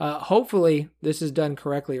hopefully this is done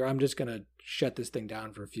correctly, or I'm just going to shut this thing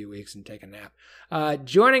down for a few weeks and take a nap.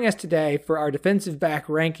 Joining us today for our defensive back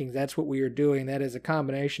rankings, that's what we are doing. That is a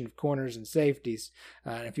combination of corners and safeties.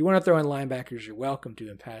 And if you want to throw in linebackers, you're welcome to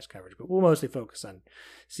in pass coverage, but we'll mostly focus on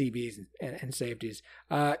CBs and safeties.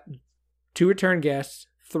 Two return guests.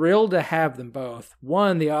 Thrilled to have them both.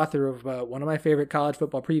 One, the author of one of my favorite college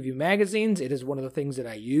football preview magazines. It is one of the things that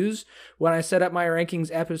I use when I set up my rankings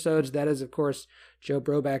episodes. That is, of course, Joe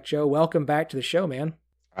Broback. Joe, welcome back to the show, man.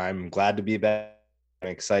 I'm glad to be back. I'm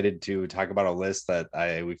excited to talk about a list that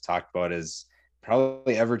we've talked about is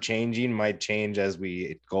probably ever changing, might change as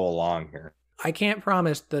we go along here. I can't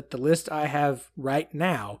promise that the list I have right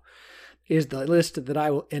now is the list that I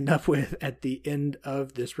will end up with at the end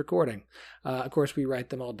of this recording. Of course, we write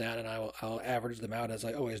them all down, and I'll average them out as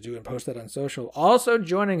I always do and post that on social. Also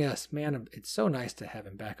joining us, man, it's so nice to have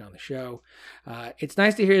him back on the show. It's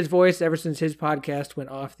nice to hear his voice ever since his podcast went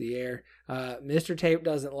off the air. Mr. Tape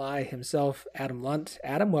Doesn't Lie himself, Adam Lunt.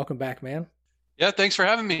 Adam, welcome back, man. Yeah, thanks for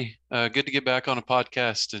having me. Good to get back on a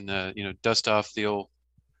podcast and dust off the old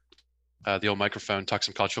microphone, talk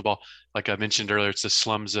some college football. Like I mentioned earlier, it's the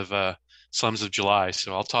slums of July.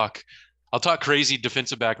 So I'll talk crazy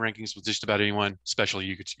defensive back rankings with just about anyone, especially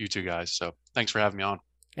you two guys. So thanks for having me on.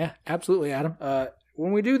 Yeah, absolutely, Adam.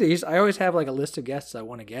 When we do these, I always have like a list of guests I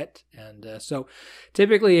want to get. And so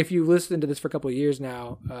typically, if you've listened to this for a couple of years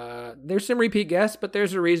now, there's some repeat guests, but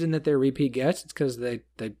there's a reason that they're repeat guests. It's because they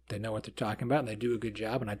know what they're talking about and they do a good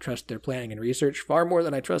job. And I trust their planning and research far more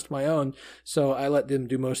than I trust my own. So I let them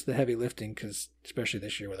do most of the heavy lifting because, especially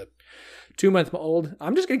this year with a 2-month-old,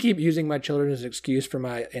 I'm just going to keep using my children as an excuse for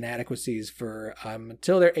my inadequacies for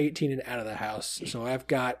until they're 18 and out of the house. So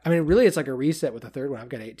really it's like a reset with the third one. I've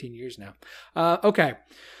got 18 years now. Okay.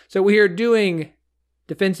 So we are doing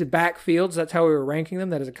defensive backfields. That's how we were ranking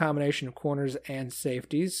them. That is a combination of corners and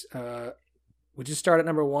safeties. We just start at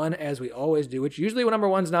number 1 as we always do, which usually when number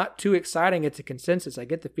 1's not too exciting, it's a consensus. I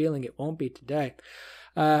get the feeling it won't be today.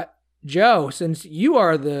 Joe, since you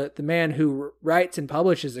are the man who writes and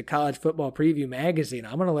publishes a college football preview magazine,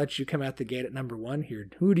 I'm going to let you come out the gate at number 1 here.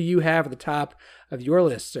 Who do you have at the top of your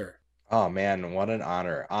list, sir? Oh man, what an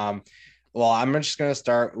honor. Well, I'm just going to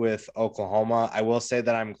start with Oklahoma. I will say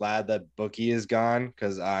that I'm glad that Bookie is gone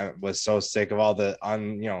because I was so sick of all the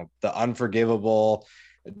unforgivable,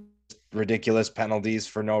 ridiculous penalties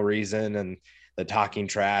for no reason and the talking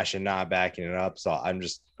trash and not backing it up. So I'm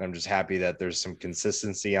just happy that there's some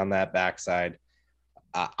consistency on that backside.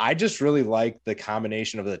 I just really like the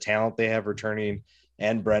combination of the talent they have returning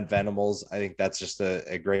and Brent Venables. I think that's just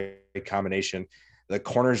a great combination. The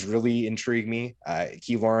corners really intrigue me.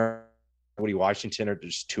 Key Lawrence, Woody Washington are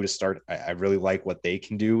just 2 to start. I really like what they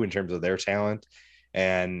can do in terms of their talent.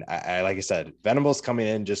 And I like I said, Venables coming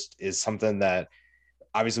in just is something that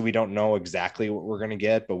obviously we don't know exactly what we're going to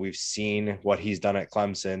get, but we've seen what he's done at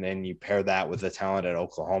Clemson, and you pair that with the talent at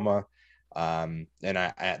Oklahoma. And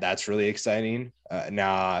that's really exciting.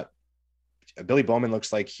 Now Billy Bowman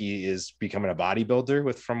looks like he is becoming a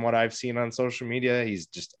bodybuilder from what I've seen on social media. He's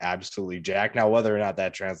just absolutely jacked. Now, whether or not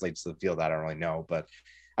that translates to the field, I don't really know, but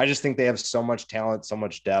I just think they have so much talent, so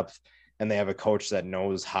much depth, and they have a coach that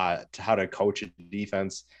knows how to coach a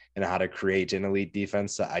defense and how to create an elite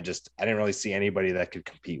defense. I didn't really see anybody that could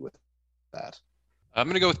compete with that. I'm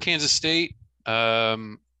going to go with Kansas State.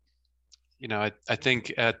 I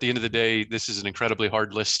think at the end of the day, this is an incredibly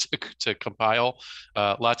hard list to compile.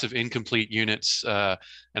 Lots of incomplete units. And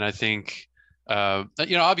I think, I'll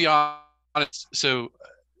be honest. So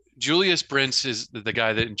Julius Brents is the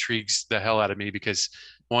guy that intrigues the hell out of me because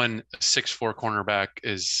 6'4" cornerback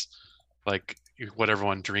is like what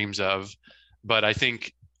everyone dreams of. But I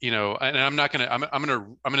think, and I'm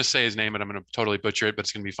gonna say his name and I'm gonna totally butcher it, but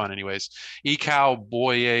it's gonna be fun anyways. Ikao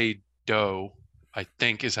Boye-Do, I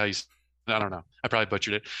think is how you. I don't know. I probably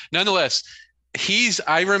butchered it. Nonetheless,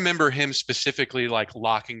 I remember him specifically like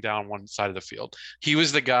locking down one side of the field. He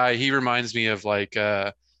was the guy. He reminds me of like from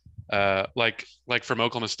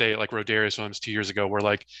Oklahoma State, like Rodarius Williams 2 years ago, where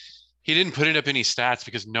like he didn't put it up any stats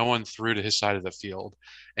because no one threw to his side of the field.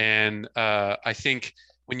 And I think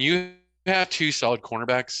when you have 2 solid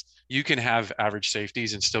cornerbacks, you can have average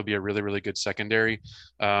safeties and still be a really, really good secondary.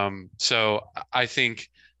 So I think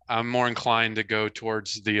I'm more inclined to go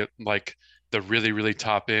towards the really, really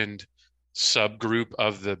top end subgroup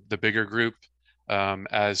of the bigger group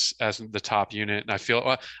as the top unit. And I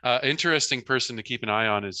feel interesting person to keep an eye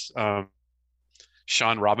on is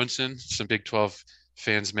Sean Robinson. Some Big 12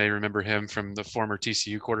 fans may remember him from the former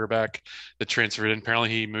TCU quarterback that transferred in. Apparently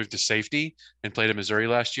he moved to safety and played at Missouri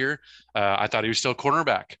last year. I thought he was still a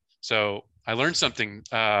cornerback. So I learned something.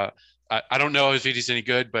 I don't know if he's any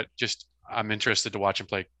good, but just I'm interested to watch him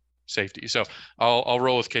play safety. So I'll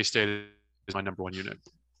roll with K-State as my number 1 unit.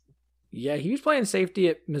 Yeah, he was playing safety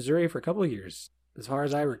at Missouri for a couple of years, as far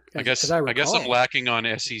as I recall. I guess I'm lacking on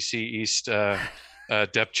SEC East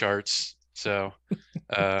depth charts. So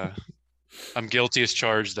I'm guilty as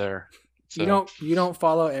charged there. So. You don't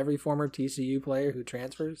follow every former TCU player who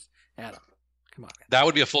transfers? Adam, come on. That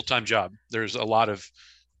would be a full-time job. There's a lot of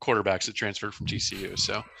quarterbacks that transferred from TCU.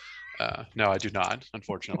 So no, I do not,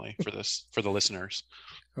 unfortunately, for the listeners.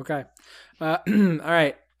 Okay. All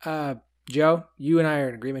right. Joe, you and I are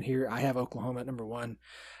in agreement here. I have Oklahoma at number 1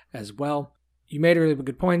 as well. You made really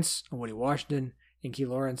good points on Woody Washington and Key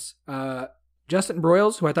Lawrence. Justin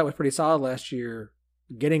Broyles, who I thought was pretty solid last year,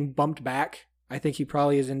 getting bumped back. I think he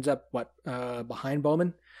probably ends up behind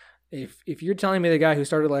Bowman. If you're telling me the guy who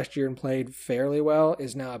started last year and played fairly well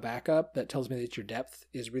is now a backup, that tells me that your depth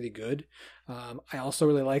is really good. I also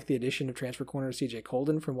really like the addition of transfer corner CJ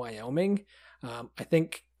Colden from Wyoming.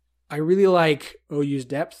 I really like OU's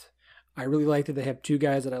depth. I really like that they have 2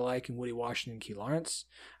 guys that I like in Woody Washington and Key Lawrence.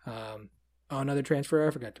 Another transfer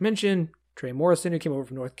I forgot to mention, Trey Morrison, who came over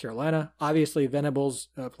from North Carolina. Obviously, Venables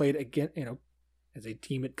played again, as a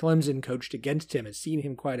team at Clemson, coached against him, has seen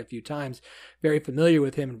him quite a few times, very familiar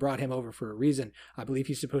with him, and brought him over for a reason. I believe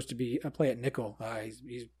he's supposed to be a play at nickel.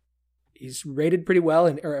 He's rated pretty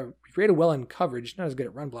well, rated well in coverage. Not as good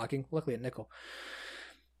at run blocking. Luckily at nickel,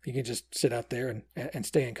 he can just sit out there and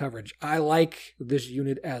stay in coverage. I like this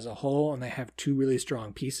unit as a whole, and they have 2 really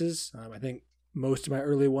strong pieces. I think most of my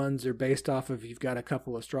early ones are based off of you've got a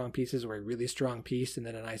couple of strong pieces or a really strong piece and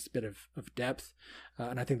then a nice bit of depth.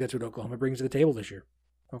 And I think that's what Oklahoma brings to the table this year.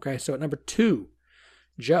 Okay, so at number 2,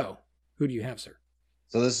 Joe, who do you have, sir?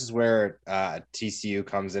 So this is where TCU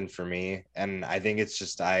comes in for me. And I think it's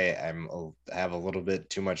just I have a little bit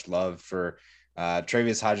too much love for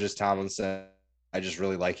Travius Hodges-Tomlinson. I just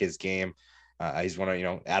really like his game. He's one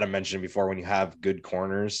of, Adam mentioned before, when you have good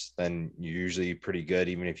corners, then you're usually pretty good,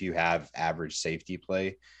 even if you have average safety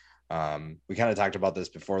play. We kind of talked about this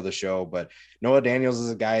before the show, but Noah Daniels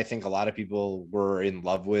is a guy I think a lot of people were in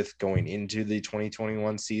love with going into the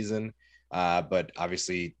 2021 season, but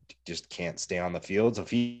obviously just can't stay on the field. So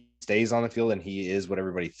if he stays on the field and he is what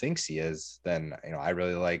everybody thinks he is, then, I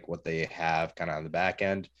really like what they have kind of on the back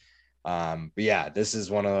end. But yeah, this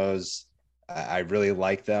is one of those, I really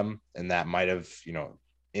like them, and that might have,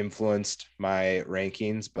 influenced my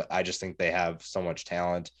rankings, but I just think they have so much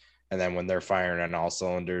talent. And then when they're firing on all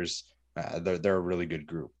cylinders, they're a really good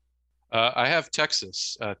group. I have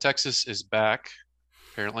Texas. Texas is back,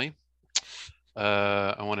 apparently.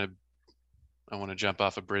 I want to jump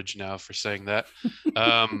off a bridge now for saying that.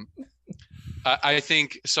 I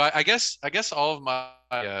think so. I guess all of my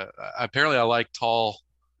apparently I like tall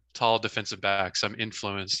defensive backs. I'm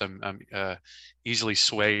influenced. I'm easily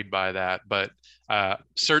swayed by that, but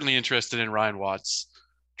certainly interested in Ryan Watts,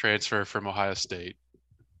 transfer from Ohio State,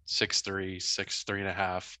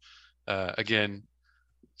 6'3.5". Again,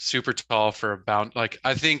 super tall for a bound. Like,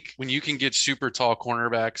 I think when you can get super tall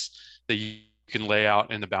cornerbacks that you can lay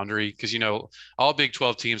out in the boundary, because all Big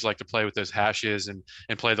 12 teams like to play with those hashes and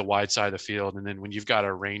play the wide side of the field, and then when you've got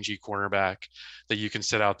a rangy cornerback that you can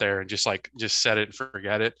sit out there and just set it and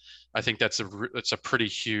forget it, I think that's a pretty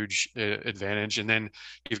huge advantage. And then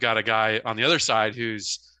you've got a guy on the other side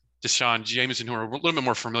who's Deshaun Jameson, who we're a little bit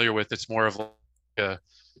more familiar with. It's more of a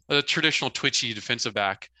traditional twitchy defensive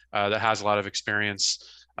back that has a lot of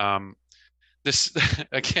experience. This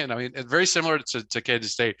again, it's very similar to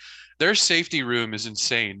Kansas State. Their safety room is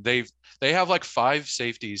insane. They have like 5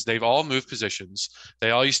 safeties. They've all moved positions.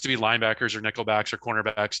 They all used to be linebackers or nickelbacks or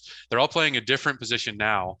cornerbacks. They're all playing a different position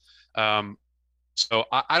now. So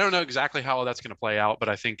I don't know exactly how that's going to play out, but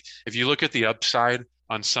I think if you look at the upside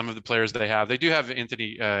on some of the players they do have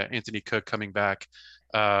Anthony Cook coming back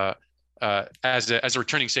as a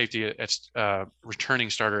returning safety, returning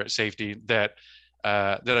starter at safety that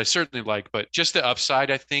I certainly like. But just the upside,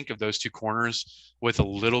 I think, of those 2 corners with a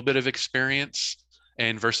little bit of experience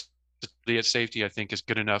and versatility at safety, I think is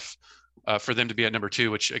good enough for them to be at number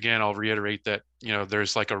 2, which again, I'll reiterate that,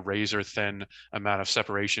 there's like a razor thin amount of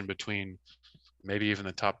separation between maybe even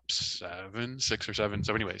the top 6 or 7.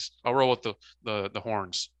 So anyways, I'll roll with the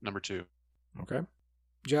horns, number 2. Okay.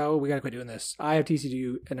 Joe, we got to quit doing this. I have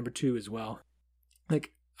TCU at number 2 as well.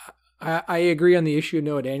 Like, I agree on the issue of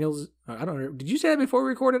Noah Daniels. I don't know. Did you say that before we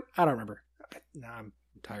recorded? I don't remember. No, I'm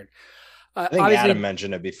tired. I think Adam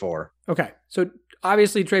mentioned it before. Okay. So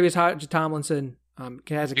obviously Travius Hodges-Tomlinson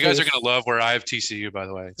has a You guys are going to love where I have TCU, by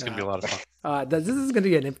the way. It's going to be a lot of fun. This is going to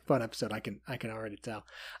be a fun episode. I can already tell.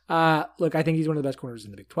 Look, I think he's one of the best corners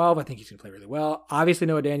in the Big 12. I think he's going to play really well. Obviously,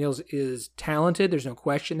 Noah Daniels is talented. There's no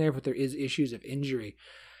question there, but there is issues of injury.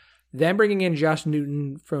 Then bringing in Josh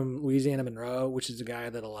Newton from Louisiana Monroe, which is a guy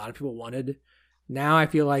that a lot of people wanted. Now I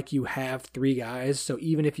feel like you have 3 guys. So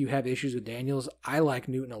even if you have issues with Daniels, I like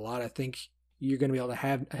Newton a lot. I think you're going to be able to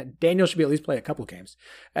have Daniels should be at least play a couple games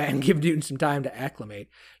and give Newton some time to acclimate.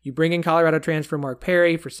 You bring in Colorado transfer Mark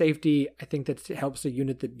Perry for safety. I think that helps a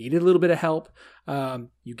unit that needed a little bit of help.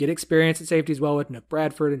 You get experience at safety as well with Nick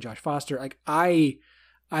Bradford and Josh Foster. Like I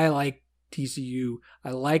like TCU.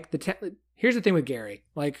 I like here's the thing with Gary.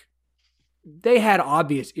 Like, they had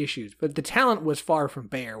obvious issues, but the talent was far from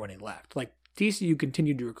bare when he left. Like, TCU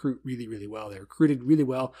continued to recruit really, really well. They recruited really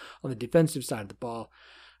well on the defensive side of the ball.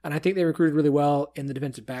 And I think they recruited really well in the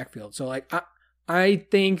defensive backfield. So, like, I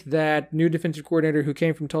think that new defensive coordinator who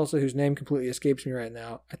came from Tulsa, whose name completely escapes me right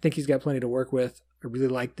now, I think he's got plenty to work with. I really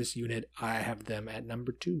like this unit. I have them at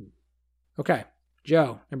number 2. Okay,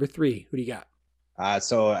 Joe, number 3. Who do you got?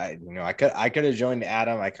 So I could have joined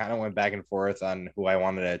Adam. I kind of went back and forth on who I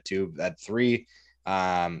wanted at 2, at 3.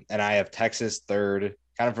 And I have Texas 3rd,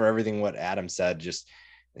 kind of for everything what Adam said. Just,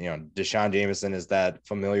 Deshaun Jameson is that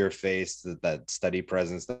familiar face, that steady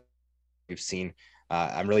presence that we've seen.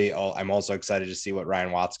 I'm also excited to see what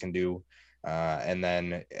Ryan Watts can do. And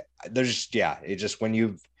then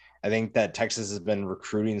I think that Texas has been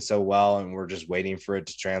recruiting so well, and we're just waiting for it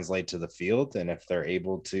to translate to the field. And if they're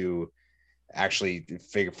able to actually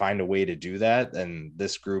find a way to do that, then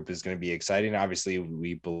this group is going to be exciting. Obviously,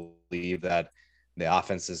 we believe that the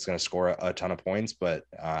offense is going to score a ton of points, but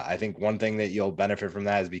I think one thing that you'll benefit from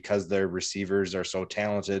that is because their receivers are so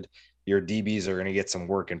talented, your DBs are going to get some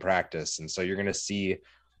work in practice. And so you're going to see,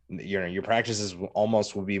 your practices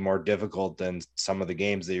almost will be more difficult than some of the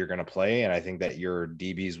games that you're going to play. And I think that your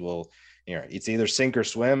DBs will, it's either sink or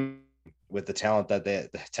swim with the talent that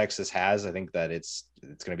Texas has. I think that it's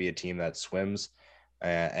going to be a team that swims.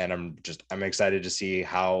 And I'm excited to see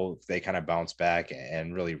how they kind of bounce back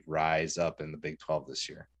and really rise up in the Big 12 this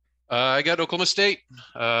year. I got Oklahoma State,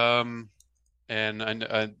 and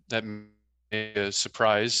that may be a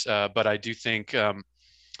surprise, but I do think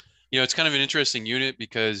it's kind of an interesting unit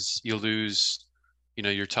because you lose,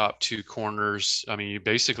 your top 2 corners. I mean, you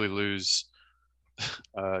basically lose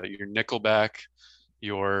your nickelback,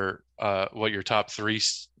 your top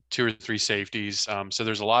 2 or 3 safeties. So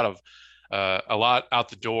there's a lot out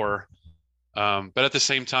the door. But at the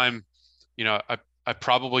same time, I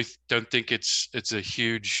probably don't think it's a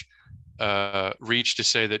huge reach to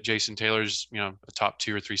say that Jason Taylor's, a top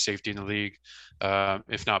 2 or 3 safety in the league,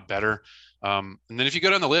 if not better. And then if you go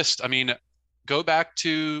down the list, I mean, go back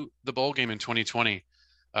to the bowl game in 2020.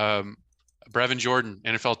 Brevin Jordan,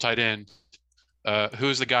 NFL tight end. Who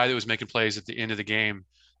was the guy that was making plays at the end of the game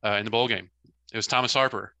in the bowl game? It was Thomas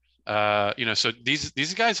Harper. So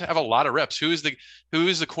these guys have a lot of reps. Who is the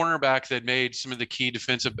cornerback that made some of the key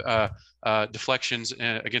defensive deflections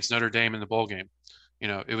against Notre Dame in the bowl game?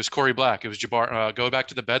 It was Corey Black. It was Jabbar. Go back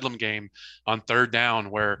to the Bedlam game on 3rd down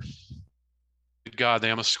where, God, they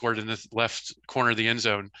almost scored in the left corner of the end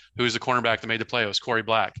zone. Who was the cornerback that made the play? It was Corey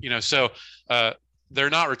Black. So they're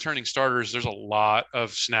not returning starters. There's a lot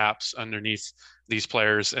of snaps underneath these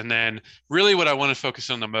players. And then really what I want to focus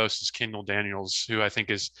on the most is Kendall Daniels, who I think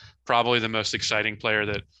is probably the most exciting player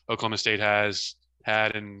that Oklahoma State has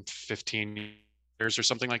had in 15 years or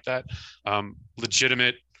something like that.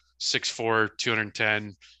 Legitimate 6'4",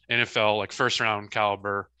 210 NFL, like 1st round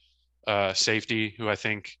caliber safety who I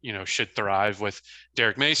think, should thrive with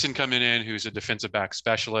Derek Mason coming in, who's a defensive back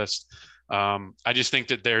specialist. I just think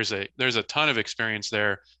that there's a ton of experience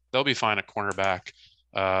there. They'll be fine at cornerback.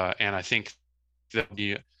 And I think that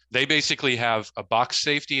they basically have a box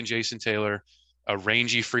safety in Jason Taylor, a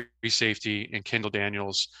rangy free safety in Kendall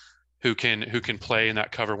Daniels, who can play in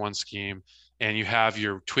that cover 1 scheme. And you have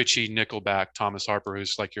your twitchy nickelback, Thomas Harper,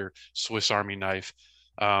 who's like your Swiss Army knife.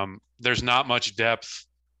 There's not much depth,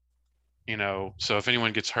 so if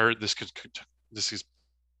anyone gets hurt, this is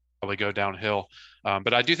probably go downhill.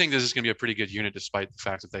 But I do think this is going to be a pretty good unit, despite the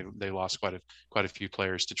fact that they lost quite a few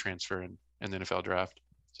players to transfer in the NFL draft.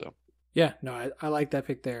 So yeah, no, I like that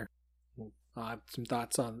pick there. I'll have some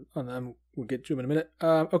thoughts on them. We'll get to them in a minute.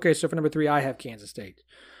 Okay, so for number 3, I have Kansas State.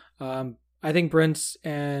 I think Brents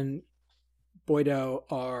and Boydo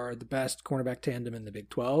are the best cornerback tandem in the Big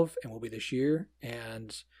 12 and will be this year.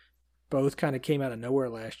 And both kind of came out of nowhere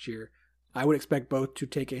last year. I would expect both to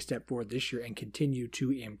take a step forward this year and continue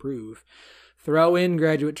to improve. Throw in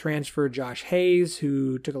graduate transfer Josh Hayes,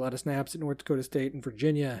 who took a lot of snaps at North Dakota State and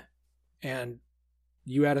Virginia, and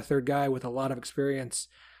you add a 3rd guy with a lot of experience.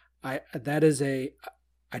 I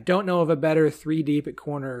don't know of a better 3 deep at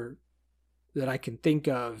corner that I can think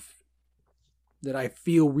of that I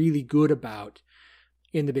feel really good about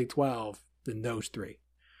in the Big 12 than those 3.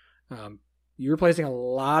 You're replacing a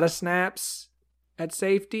lot of snaps at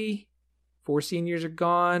safety. 4 seniors are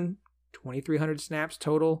gone, 2,300 snaps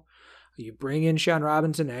total. You bring in Sean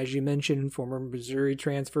Robinson, as you mentioned, former Missouri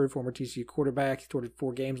transfer, former TCU quarterback. He started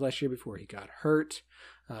 4 games last year before he got hurt.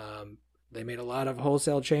 They made a lot of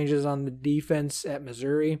wholesale changes on the defense at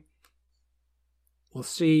Missouri. We'll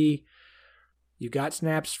see. You got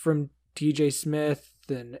snaps from TJ Smith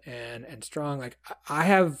and strong. Like, I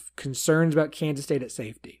have concerns about Kansas State at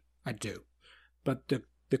safety. I do. But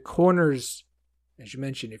the corners, as you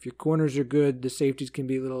mentioned, if your corners are good, the safeties can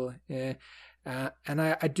be a little and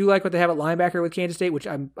I do like what they have at linebacker with Kansas State, which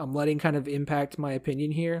I'm letting kind of impact my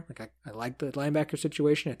opinion here. Like, I like the linebacker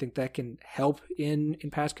situation. I think that can help in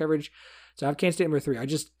pass coverage. So I have Kansas State number 3.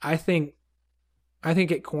 I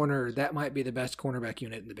think at corner, that might be the best cornerback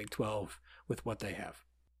unit in the Big 12 with what they have.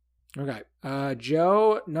 Okay.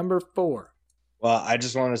 Joe, number 4. Well, I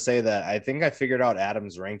just want to say that I think I figured out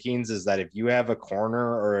Adam's rankings is that if you have a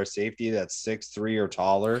corner or a safety that's 6'3" or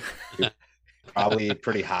taller, you're probably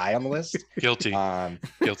pretty high on the list. Guilty.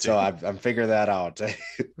 Guilty. So I'm figuring that out.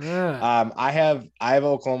 I have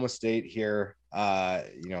Oklahoma State here.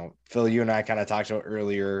 Phil, you and I kind of talked about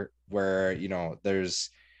earlier where, there's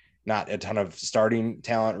not a ton of starting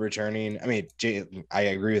talent returning. I mean, I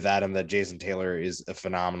agree with Adam that Jason Taylor is a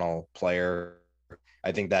phenomenal player.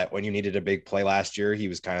 I think that when you needed a big play last year, he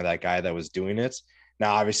was kind of that guy that was doing it.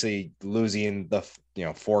 Now, obviously, losing the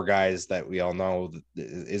 4 guys that we all know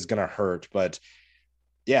is going to hurt. But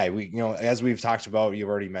yeah, as we've talked about, you've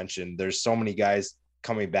already mentioned, there's so many guys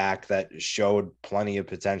coming back that showed plenty of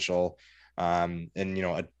potential. And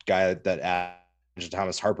a guy that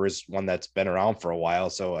Thomas Harper is one that's been around for a while.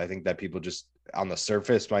 So I think that people just on the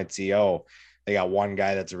surface might see, they got one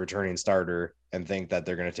guy that's a returning starter and think that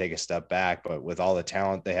they're going to take a step back. But with all the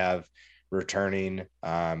talent they have returning,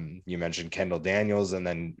 you mentioned Kendall Daniels and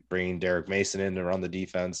then bringing Derek Mason in to run the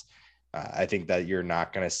defense. I think that you're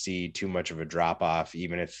not going to see too much of a drop off,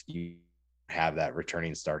 even if you have that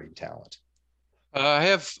returning starting talent. I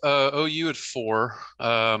have OU at 4.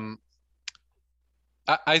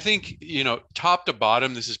 I think, top to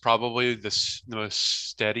bottom, this is probably the most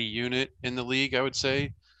steady unit in the league, I would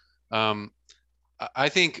say. I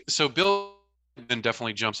think so. Bill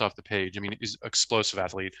definitely jumps off the page. I mean, he's an explosive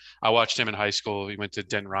athlete. I watched him in high school. He went to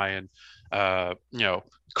Denton Ryan,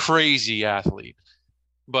 crazy athlete.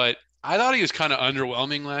 But I thought he was kind of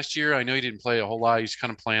underwhelming last year. I know he didn't play a whole lot. He's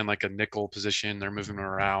kind of playing like a nickel position. They're moving him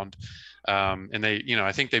around. And they,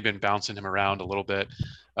 I think they've been bouncing him around a little bit.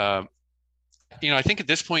 I think at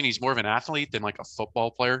this point he's more of an athlete than like a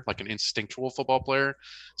football player, like an instinctual football player.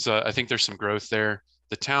 So I think there's some growth there.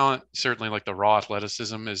 The talent, certainly, like the raw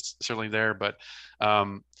athleticism is certainly there, but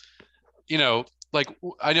like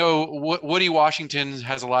I know Woody Washington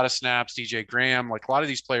has a lot of snaps, DJ Graham, like a lot of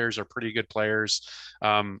these players are pretty good players.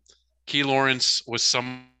 Key Lawrence was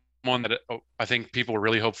someone that I think people were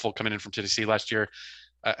really hopeful coming in from Tennessee last year.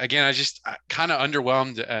 Again, I kind of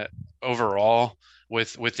underwhelmed overall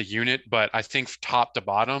with the unit, but I think top to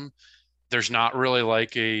bottom, there's not really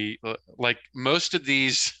like most of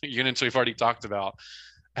these units we've already talked about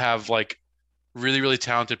have like really, really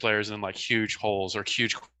talented players and like huge holes or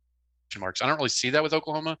huge question marks. I don't really see that with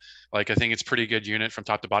Oklahoma. Like, I think it's pretty good unit from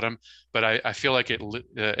top to bottom, but I feel like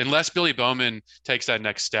unless Billy Bowman takes that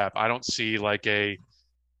next step, I don't see like a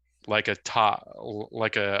top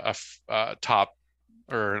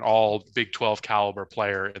or an all Big 12 caliber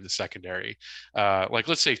player in the secondary. Like,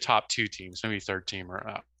 let's say top 2 teams, maybe third team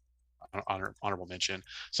or honorable mention,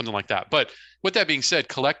 something like that. But with that being said,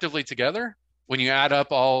 collectively together, when you add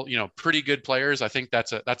up all, pretty good players, I think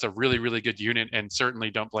that's a really, really good unit, and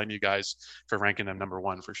certainly don't blame you guys for ranking them number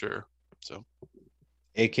 1 for sure. So,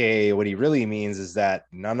 AKA what he really means is that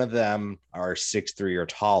none of them are 6'3" or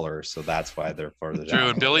taller, so that's why they're further down. True,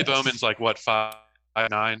 and Billy Bowman's like what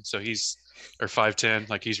 5'9", so he's or 5'10",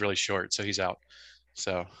 like he's really short, so he's out.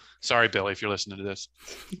 So sorry, Billy, if you're listening to this.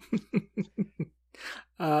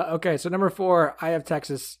 Okay, so number 4, I have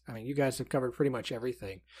Texas. I mean, you guys have covered pretty much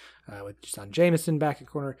everything. With John Jameson back at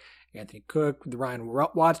corner, Anthony Cook, the Ryan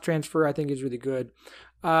Watts transfer, I think is really good.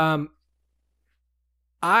 Janae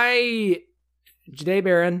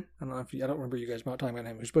Barron, I don't remember you guys talking about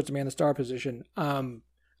him. Who's supposed to man the star position. I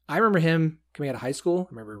remember him coming out of high school.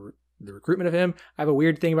 I remember the recruitment of him. I have a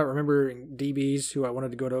weird thing about remembering DBs who I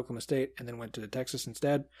wanted to go to Oklahoma State and then went to Texas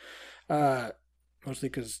instead. Mostly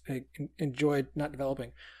because I enjoyed not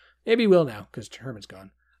developing. Maybe will now because Herman's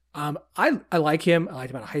gone. I like him. I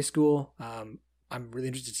liked him out of high school. I'm really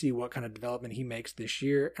interested to see what kind of development he makes this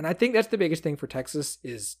year. And I think that's the biggest thing for Texas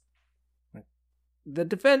is the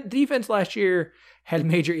defense last year had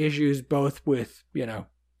major issues both with,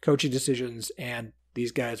 coaching decisions, and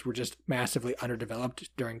these guys were just massively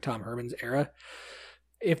underdeveloped during Tom Herman's era.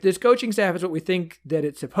 If this coaching staff is what we think that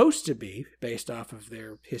it's supposed to be based off of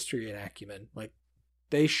their history and acumen, like,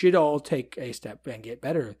 they should all take a step and get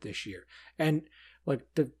better this year. And like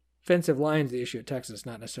the defensive line is the issue at Texas,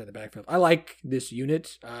 not necessarily the backfield. I like this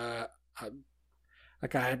unit. The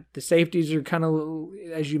safeties are kind of,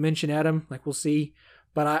 as you mentioned, Adam, like we'll see.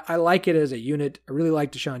 But I like it as a unit. I really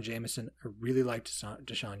like Deshaun Jameson. I really like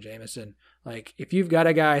Deshaun Jameson. Like, if you've got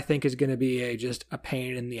a guy I think is going to be just a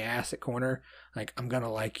pain in the ass at corner, like, I'm going to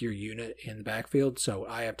like your unit in the backfield. So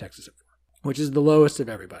I have Texas at 4, which is the lowest of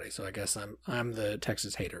everybody. So I guess I'm the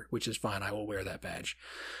Texas hater, which is fine. I will wear that badge.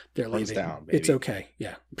 They're leaving. Down, baby. It's okay.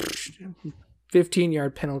 Yeah.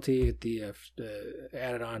 15-yard penalty at the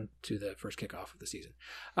added on to the first kickoff of the season.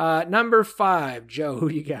 Number 5, Joe, who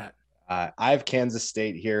you got? I have Kansas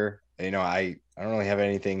State here. I don't really have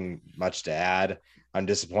anything much to add. I'm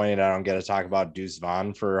disappointed I don't get to talk about Deuce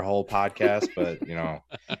Vaughn for a whole podcast, but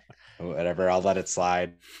whatever, I'll let it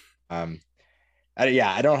slide. I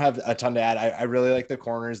don't have a ton to add. I really like the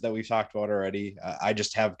corners that we've talked about already. I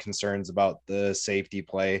just have concerns about the safety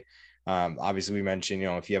play. Obviously we mentioned,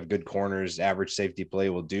 if you have good corners, average safety play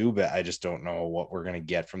will do, but I just don't know what we're going to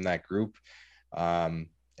get from that group. And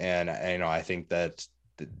I think that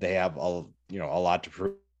they have a lot to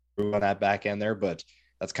prove on that back end there, but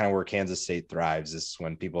that's kind of where Kansas State thrives, is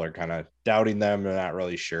when people are kind of doubting them. They're not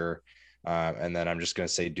really sure. And then I'm just going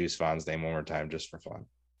to say Deuce Vaughn's name one more time, just for fun.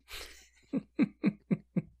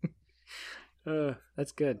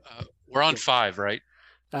 That's good. We're on 5, right?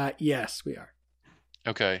 Yes, we are.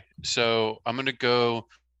 Okay. So I'm going to go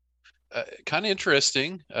kind of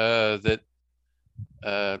interesting that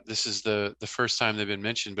this is the first time they've been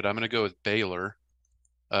mentioned, but I'm going to go with Baylor.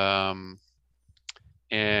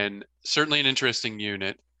 And certainly an interesting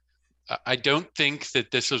unit. I don't think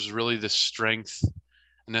that this was really the strength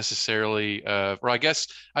necessarily. I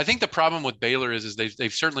think the problem with Baylor is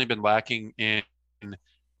they've certainly been lacking in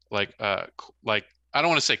like I don't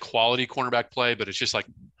want to say quality cornerback play, but it's just like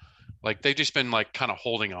they've just been like kind of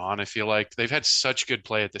holding on. I feel like they've had such good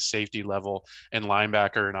play at the safety level and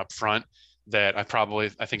linebacker and up front that I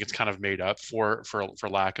think it's kind of made up for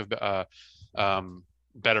lack of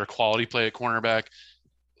better quality play at cornerback.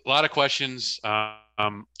 A lot of questions.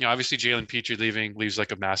 Obviously Jalen Petrie leaves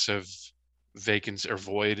like a massive vacancy or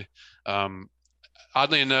void.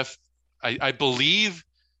 Oddly enough, I believe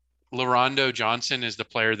LaRondo Johnson is the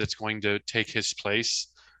player that's going to take his place.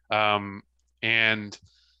 And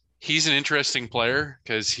he's an interesting player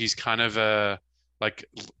because he's kind of a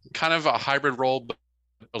hybrid role, but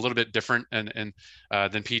a little bit different than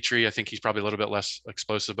Petrie. I think he's probably a little bit less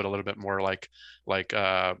explosive, but a little bit more like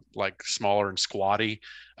smaller and squatty.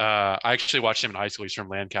 I actually watched him in high school. He's from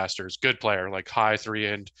Lancaster. He's a good player, like high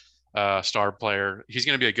 3-end star player. He's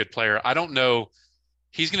going to be a good player. I don't know.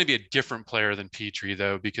 He's going to be a different player than Petrie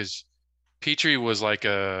though, because Petrie was like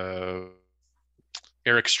a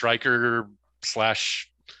Eric Stryker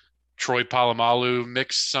 / Troy Polamalu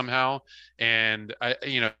mix somehow. And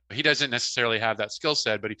he doesn't necessarily have that skill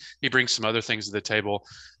set, but he brings some other things to the table.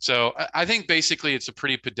 So I think basically it's a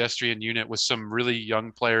pretty pedestrian unit with some really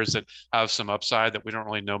young players that have some upside that we don't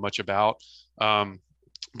really know much about.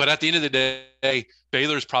 But at the end of the day,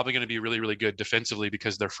 Baylor's probably going to be really, really good defensively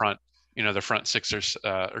because their front 6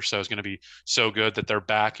 or so is going to be so good that their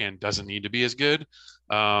back end doesn't need to be as good.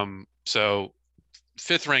 So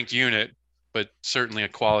 5th ranked unit, but certainly a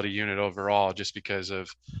quality unit overall, just because of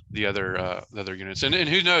the other units. And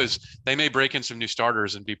who knows, they may break in some new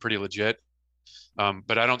starters and be pretty legit.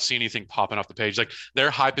 But I don't see anything popping off the page. Like,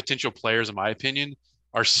 their high potential players, in my opinion,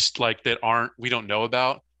 are we don't know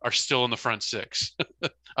about, are still in the front 6,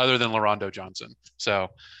 other than LaRondo Johnson. So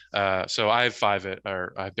I have I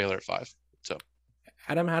have Baylor at 5. So,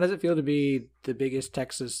 Adam, how does it feel to be the biggest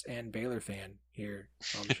Texas and Baylor fan here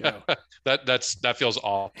on the show? that feels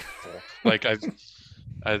awful. Like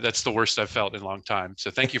that's the worst I've felt in a long time. So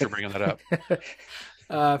thank you for bringing that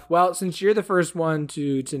up. Well, since you're the first one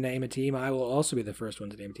to name a team, I will also be the first one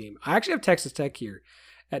to name a team. I actually have Texas Tech here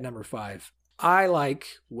at number 5. I like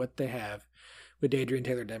what they have with Adrian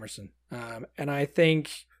Taylor Demerson. And I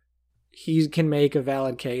think he can make a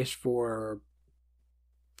valid case for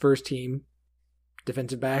first team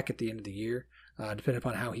defensive back at the end of the year, depending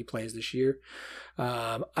upon how he plays this year.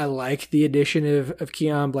 I like the addition of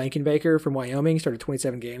Keon Blankenbaker from Wyoming. Started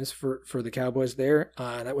 27 games for the Cowboys there.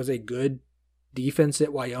 That was a good defense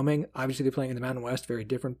at Wyoming. Obviously, they're playing in the Mountain West, very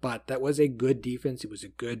different, but that was a good defense. It was a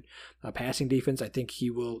good passing defense. I think he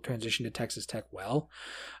will transition to Texas Tech well.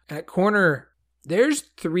 At corner, there's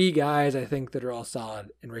 3 guys I think that are all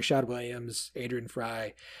solid, and Rashad Williams, Adrian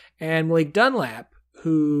Fry, and Malik Dunlap,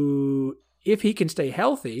 who, if he can stay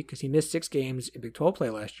healthy, because he missed 6 games in Big 12 play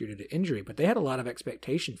last year due to injury, but they had a lot of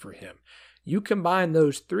expectation for him. You combine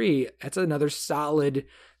those 3, that's another solid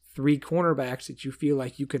 3 cornerbacks that you feel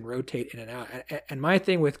like you can rotate in and out. And my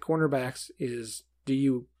thing with cornerbacks is,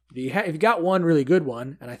 if you've got one really good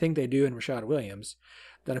one, and I think they do in Rashad Williams,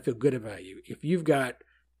 then I feel good about you. If you've got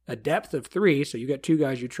a depth of 3, so you got 2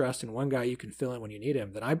 guys you trust and 1 guy you can fill in when you need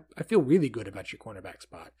him, then I feel really good about your cornerback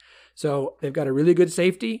spot. So they've got a really good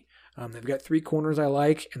safety. They've got 3 corners I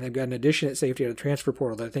like, and they've got an addition at safety out of the transfer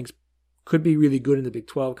portal that I think could be really good in the Big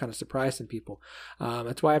 12, kind of surprising people.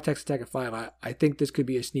 That's why I have Texas Tech at 5. I think this could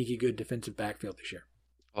be a sneaky good defensive backfield this year.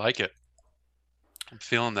 I like it. I'm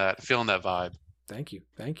feeling that vibe. Thank you.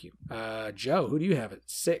 Joe, who do you have at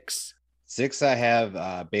 6? 6, I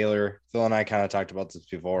have Baylor. Phil and I kind of talked about this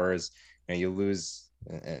before. Is you lose,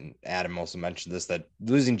 and Adam also mentioned this, that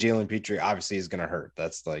losing Jalen Petrie obviously is going to hurt.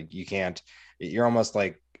 That's like you're almost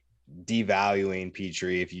like devaluing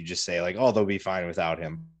Petrie if you just say like, oh, they'll be fine without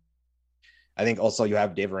him. I think also you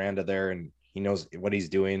have Dave Aranda there, and he knows what he's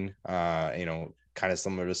doing. Kind of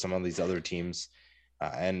similar to some of these other teams.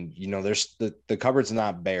 And there's the cupboard's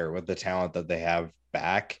not bare with the talent that they have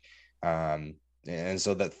back. And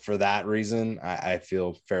so that for that reason, I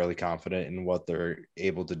feel fairly confident in what they're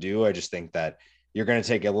able to do. I just think that you're going to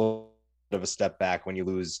take a little bit of a step back when you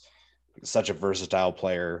lose such a versatile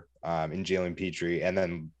player in Jalen Petrie, and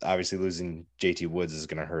then obviously losing JT Woods is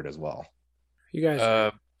going to hurt as well. You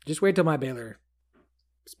guys just wait till my Baylor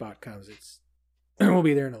spot comes. We'll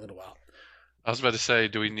be there in a little while. I was about to say,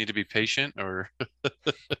 do we need to be patient or?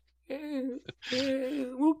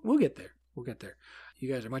 We'll get there. We'll get there.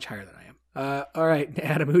 You guys are much higher than I am. All right,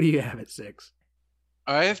 Adam, who do you have at 6?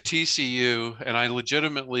 I have TCU, and I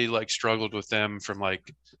legitimately struggled with them from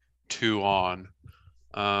 2 on,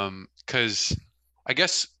 because I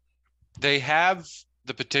guess they have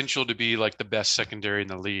the potential to be the best secondary in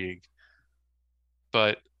the league,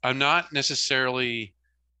 but I'm not necessarily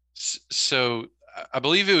so. I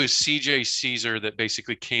believe it was CJ Caesar that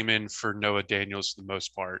basically came in for Noah Daniels for the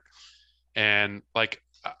most part. And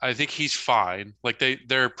I think he's fine.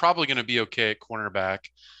 They're probably going to be okay at cornerback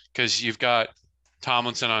because you've got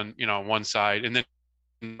Tomlinson on one side, and then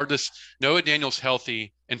Noah Daniels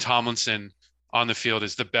healthy and Tomlinson on the field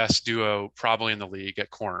is the best duo probably in the league at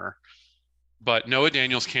corner. But Noah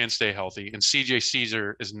Daniels can stay healthy, and CJ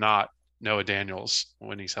Caesar is not Noah Daniels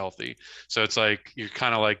when he's healthy. So it's you're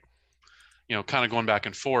kind of kind of going back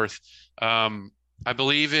and forth. I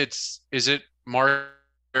believe is it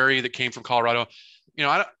Marbury that came from Colorado?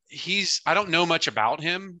 I don't know much about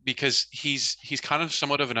him because he's kind of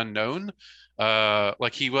somewhat of an unknown.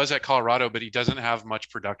 He was at Colorado, but he doesn't have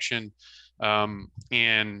much production,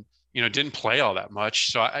 and didn't play all that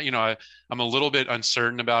much. So I'm a little bit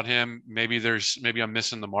uncertain about him. Maybe I'm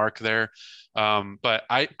missing the mark there. But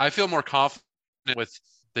I feel more confident with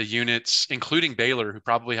the units, including Baylor, who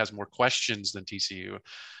probably has more questions than TCU,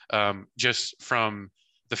 just from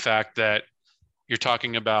the fact that you're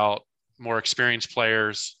talking about more experienced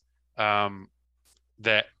players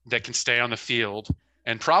that can stay on the field,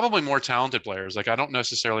 and probably more talented players. I don't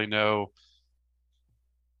necessarily know.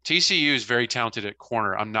 TCU is very talented at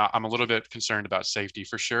corner. I'm a little bit concerned about safety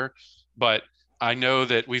for sure, but I know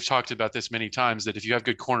that we've talked about this many times, that if you have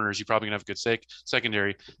good corners, you're probably gonna have good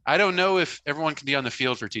secondary. I don't know if everyone can be on the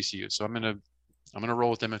field for TCU, so I'm gonna roll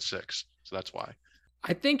with them at 6. So that's why.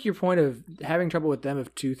 I think your point of having trouble with them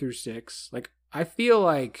of 2 through 6, I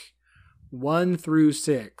feel 1 through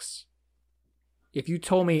 6. If you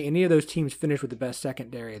told me any of those teams finished with the best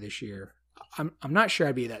secondary this year, I'm not sure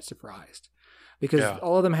I'd be that surprised, because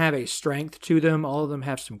all of them have a strength to them. All of them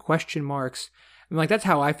have some question marks. That's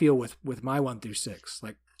how I feel with my 1 through 6.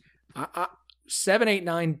 7, 8,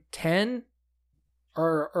 9, 10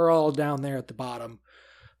 are all down there at the bottom.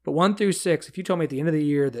 But 1 through 6, if you told me at the end of the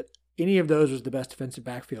year that any of those was the best defensive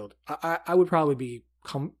backfield, I would probably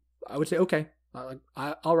I would say, okay,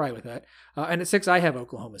 I'll ride with that. And at 6, I have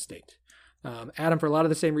Oklahoma State. Adam, for a lot of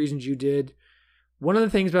the same reasons you did. One of the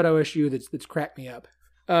things about OSU that's cracked me up,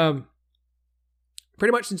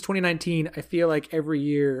 pretty much since 2019, I feel like every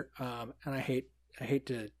year, and I hate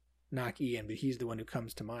to knock Ian, but he's the one who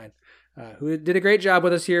comes to mind, who did a great job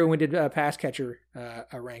with us here when we did pass catcher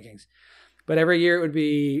rankings. But every year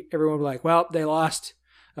everyone would be like, well, they lost.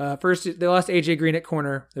 First, they lost AJ Green at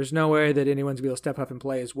corner. There's no way that anyone's going to be able to step up and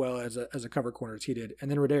play as well as a cover corner as he did. And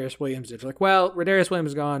then Rodarius Williams did. It's Rodarius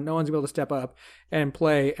Williams is gone. No one's going to be able to step up and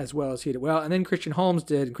play as well as he did. Well, and then Christian Holmes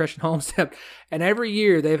did, and Christian Holmes stepped. And every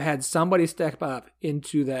year they've had somebody step up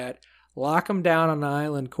into that, lock them down on an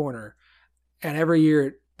island corner. And every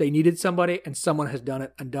year they needed somebody, and someone has done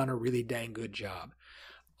it and done a really dang good job.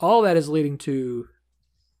 All that is leading to,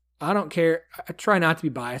 I don't care. I try not to be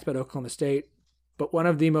biased about Oklahoma State. But one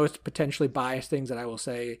of the most potentially biased things that I will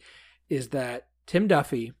say is that Tim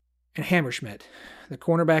Duffy and Hammerschmidt, the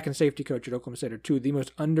cornerback and safety coach at Oklahoma State, are 2 of the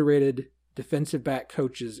most underrated defensive back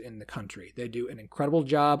coaches in the country. They do an incredible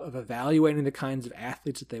job of evaluating the kinds of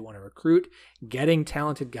athletes that they want to recruit, getting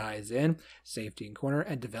talented guys in, safety and corner,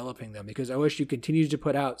 and developing them, because OSU continues to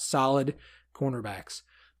put out solid cornerbacks.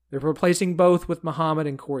 They're replacing both with Muhammad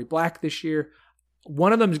and Corey Black this year.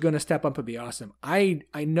 One of them is going to step up and be awesome. I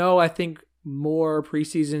think more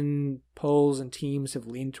preseason polls and teams have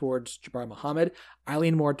leaned towards Jabbar Muhammad. I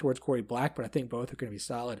lean more towards Corey Black, but I think both are going to be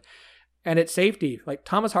solid. And at safety, like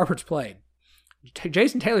Thomas Harvard's played.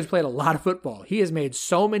 Jason Taylor's played a lot of football. He has made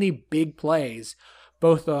so many big plays,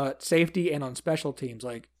 both safety and on special teams.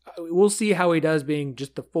 Like, we'll see how he does being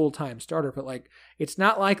just the full-time starter, but like, it's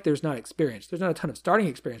not like there's not experience. There's not a ton of starting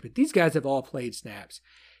experience, but these guys have all played snaps.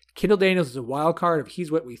 Kendall Daniels is a wild card if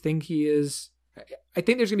he's what we think he is. I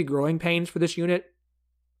think there's going to be growing pains for this unit.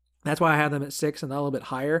 That's why I have them at 6 and not a little bit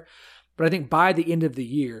higher. But I think by the end of the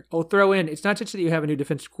year, throw in, it's not just that you have a new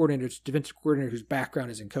defensive coordinator, it's a defensive coordinator whose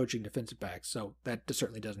background is in coaching defensive backs. So that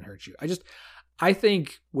certainly doesn't hurt you. I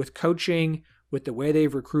think with coaching, with the way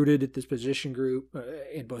they've recruited at this position group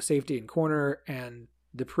in both safety and corner, and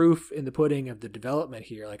the proof in the pudding of the development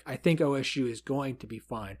here, like, I think OSU is going to be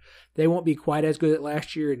fine. They won't be quite as good as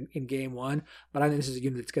last year in game 1, but I think this is a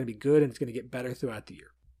unit that's going to be good and it's going to get better throughout the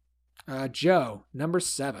year. Joe, number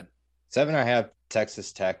 7. 7, I have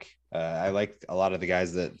Texas Tech. I like a lot of the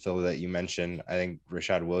guys that you mentioned. I think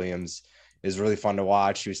Rashad Williams is really fun to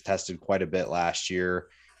watch. He was tested quite a bit last year.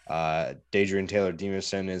 Dadrian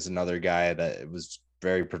Taylor-Demerson is another guy that was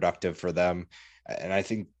very productive for them. And I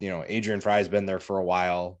think, Adrian Fry's been there for a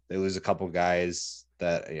while. They lose a couple guys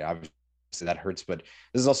that obviously that hurts, but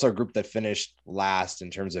this is also a group that finished last in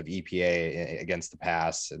terms of EPA against the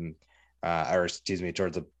pass and, towards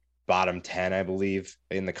the bottom 10, I believe,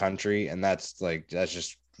 in the country. And that's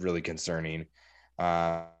just really concerning,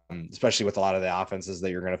 especially with a lot of the offenses that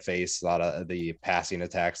you're going to face, a lot of the passing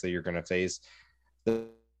attacks that you're going to face.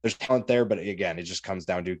 There's talent there, but again, it just comes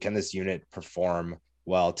down to, can this unit perform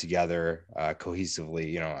well together,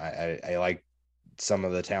 cohesively? I like some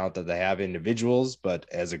of the talent that they have individuals, but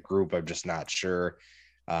as a group, I'm just not sure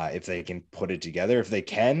if they can put it together. If they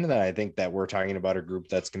can, then I think that we're talking about a group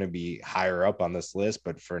that's going to be higher up on this list.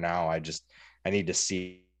 But for now, I need to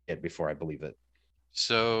see it before I believe it.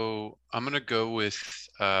 So I'm going to go with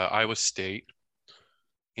Iowa State.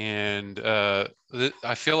 And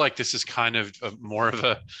I feel like this is kind of more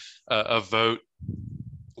of a vote,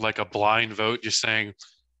 like a blind vote, just saying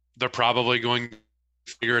they're probably going to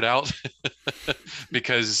figure it out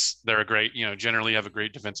because they're generally have a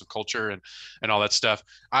great defensive culture and all that stuff.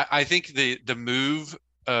 I think the move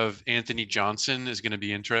of Anthony Johnson is going to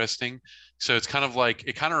be interesting. So it's kind of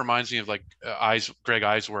reminds me of Greg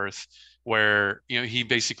Eisworth, where, he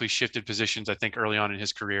basically shifted positions, I think, early on in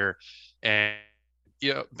his career, and,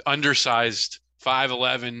 undersized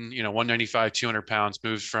 5'11", 195, 200 pounds,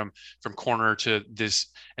 moves from corner to this.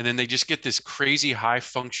 And then they just get this crazy high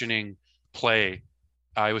functioning play.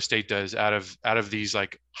 Iowa State does out of these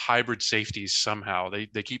like hybrid safeties. Somehow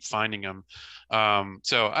they keep finding them.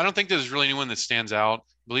 So I don't think there's really anyone that stands out.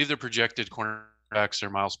 I believe their projected cornerbacks are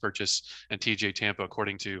Miles Purchase and TJ Tampa,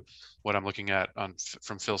 according to what I'm looking at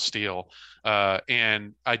from Phil Steele.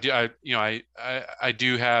 And I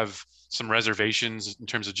do have some reservations in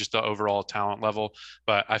terms of just the overall talent level,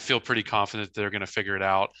 but I feel pretty confident they're going to figure it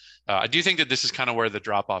out. I do think that this is kind of where the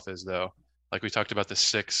drop off is, though. Like we talked about the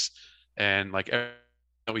 6, and like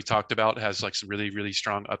that we talked about has like some really, really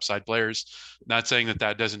strong upside players. Not saying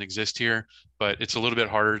that doesn't exist here, but it's a little bit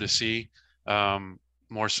harder to see,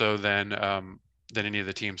 more so than any of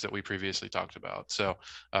the teams that we previously talked about. So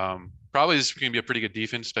probably this is going to be a pretty good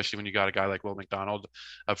defense, especially when you got a guy like Will McDonald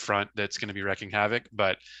up front that's going to be wrecking havoc.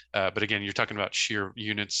 But again, you're talking about sheer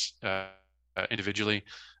units individually.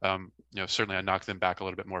 Certainly I knock them back a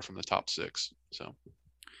little bit more from the top 6. So.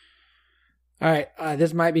 All right,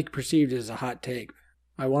 this might be perceived as a hot take.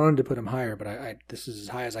 I wanted to put them higher, but this is as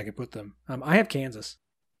high as I could put them. I have Kansas.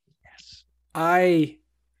 Yes. I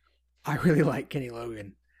really like Kenny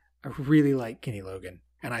Logan.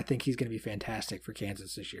 And I think he's going to be fantastic for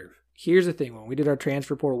Kansas this year. Here's the thing. When we did our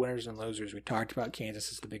transfer portal winners and losers, we talked about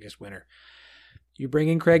Kansas as the biggest winner. You bring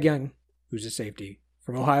in Craig Young, who's a safety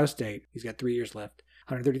from Ohio State. He's got 3 years left.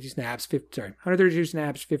 132 snaps,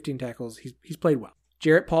 15 tackles. He's played well.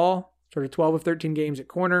 Jarrett Paul started 12 of 13 games at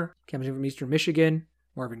corner. Comes in from Eastern Michigan.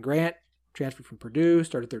 Marvin Grant, transferred from Purdue,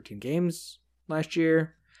 started 13 games last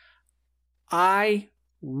year. I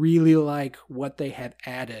really like what they have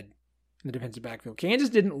added in the defensive backfield. Kansas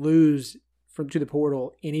didn't lose to the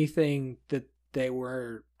portal anything that they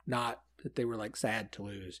were like sad to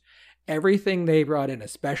lose. Everything they brought in,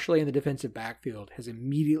 especially in the defensive backfield, has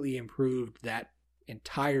immediately improved that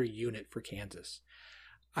entire unit for Kansas.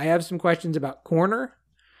 I have some questions about corner,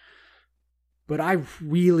 but I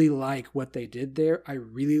really like what they did there. I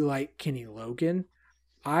really like Kenny Logan.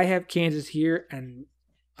 I have Kansas here, and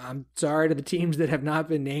I'm sorry to the teams that have not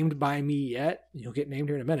been named by me yet. You'll get named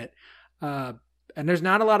here in a minute. And there's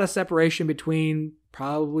not a lot of separation between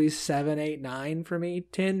probably 7, 8, 9 for me.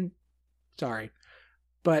 10, sorry.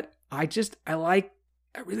 But I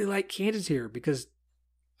really like Kansas here because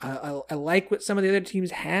I like what some of the other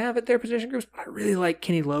teams have at their position groups, but I really like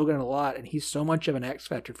Kenny Logan a lot, and he's so much of an X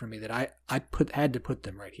factor for me that I had to put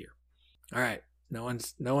them right here. All right. No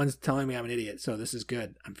one's telling me I'm an idiot, so this is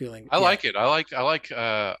good. I'm feeling. I like it. I like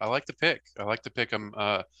the pick. I like the pick.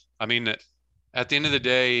 I mean, at the end of the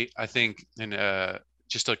day, I think, and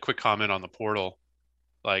just a quick comment on the portal,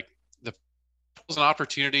 like the portal's an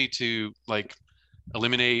opportunity to like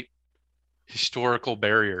eliminate historical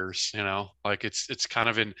barriers, like it's kind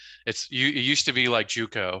of it used to be like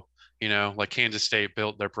JUCO, like Kansas State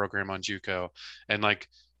built their program on JUCO, and like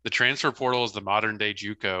the transfer portal is the modern day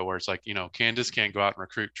JUCO, where it's like, Kansas can't go out and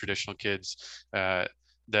recruit traditional kids that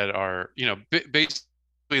are, basically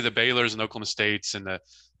the Baylors and Oklahoma States, and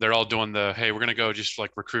they're all doing hey, we're going to go just like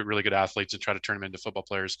recruit really good athletes and try to turn them into football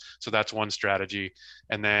players. So that's one strategy.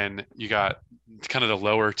 And then you got kind of the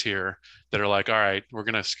lower tier that are like, all right, we're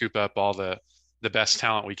going to scoop up all the best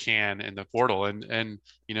talent we can in the portal. And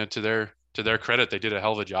to their credit, they did a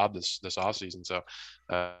hell of a job this offseason. So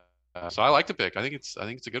I like the pick. I think it's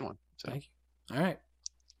a good one. So. Thank you. All right.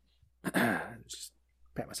 Just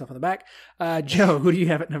pat myself on the back. Joe, who do you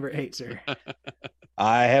have at number 8, sir?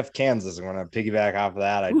 I have Kansas. I'm going to piggyback off of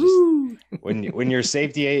that. When your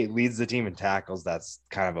safety 8 leads the team in tackles, that's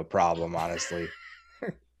kind of a problem, honestly.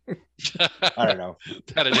 I don't know.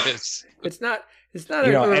 That it is. It's not a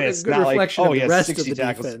good reflection of the rest of the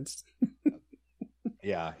defense.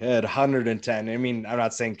 Yeah, he had 110. I mean, I'm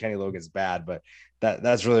not saying Kenny Logan's bad, but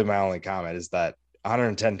that's really my only comment is that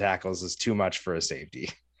 110 tackles is too much for a safety.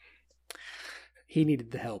 He needed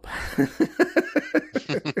the help.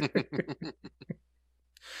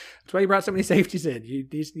 That's why he brought so many safeties in. He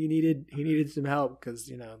needed some help because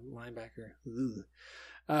linebacker.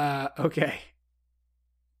 Okay.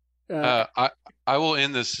 I will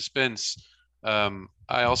end the suspense. I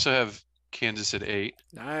also have Kansas at 8.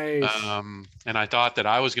 Nice. And I thought that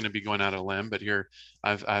I was going to be going out on a limb, but here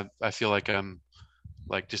I feel like I'm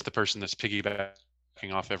like just the person that's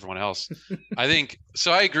piggybacking off everyone else. I think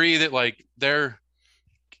so. I agree that like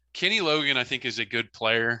Kenny Logan, I think, is a good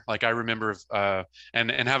player. Like I remember,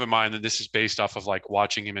 and have in mind that this is based off of like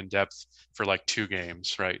watching him in depth for like 2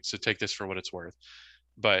 games, right? So take this for what it's worth.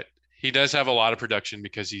 But he does have a lot of production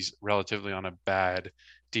because he's relatively on a bad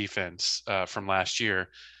defense from last year.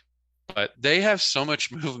 But they have so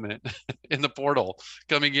much movement in the portal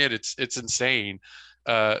coming in. It's insane.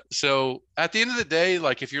 So at the end of the day,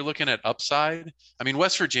 like if you're looking at upside, I mean,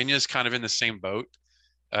 West Virginia is kind of in the same boat.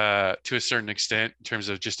 To a certain extent in terms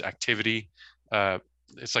of just activity.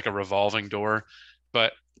 It's like a revolving door.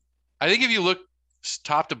 But I think if you look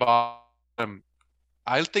top to bottom,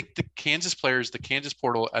 I think the Kansas players, the Kansas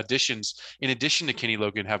portal additions, in addition to Kenny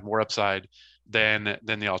Logan, have more upside than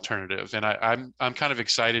the alternative. And I'm kind of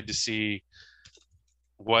excited to see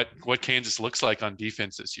what Kansas looks like on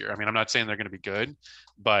defense this year. I mean, I'm not saying they're going to be good,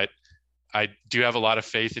 but I do have a lot of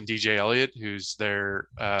faith in DJ Elliott, who's their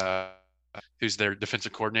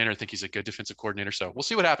defensive coordinator. I think he's a good defensive coordinator. So we'll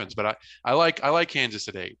see what happens. But I like Kansas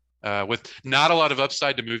at 8, with not a lot of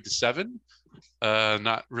upside to move to 7.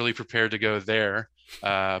 Not really prepared to go there.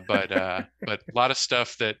 But a lot of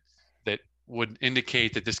stuff that would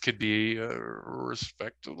indicate that this could be a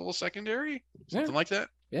respectable secondary, something like that.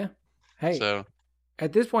 Yeah. Hey. So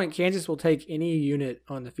at this point, Kansas will take any unit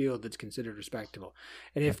on the field that's considered respectable.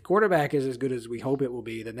 And if quarterback is as good as we hope it will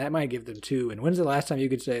be, then that might give them 2. And when's the last time you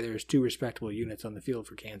could say there's 2 respectable units on the field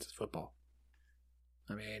for Kansas football?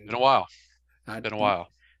 I mean, been a while.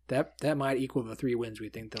 That might equal the 3 wins we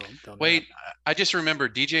think they'll wait. I just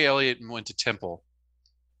remembered DJ Elliott went to Temple.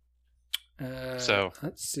 So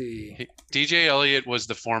let's see. DJ Elliott was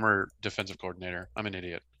the former defensive coordinator. I'm an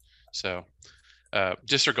idiot. So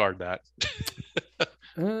disregard that.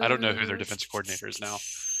 I don't know who their defensive coordinator is now.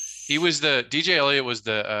 DJ Elliott was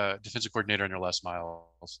the defensive coordinator under Les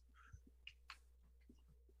Miles.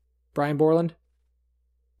 Brian Borland?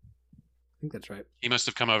 I think that's right. He must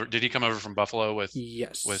have come over. Did he come over from Buffalo with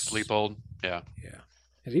Leipold? Yeah. Yeah.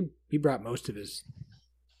 And he brought most of his.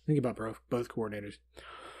 I think about both coordinators.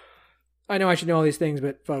 I know I should know all these things,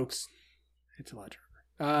 but folks, it's a lot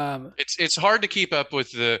harder. It's hard to keep up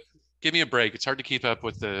with the. Give me a break. It's hard to keep up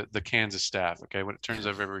with the Kansas staff. Okay, when it turns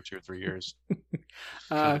over every 2 or 3 years, it's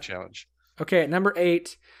kind of a challenge. Okay, at number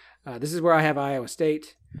 8, this is where I have Iowa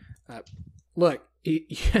State. Look,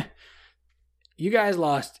 you guys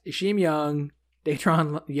lost Isheem Young,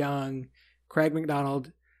 Datron Young, Craig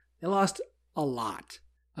McDonald. They lost a lot.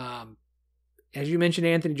 As you mentioned,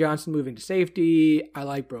 Anthony Johnson moving to safety. I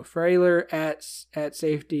like Bro Frailer at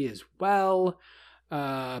safety as well.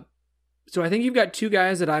 So I think you've got two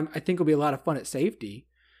guys that I think will be a lot of fun at safety.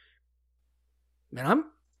 Man,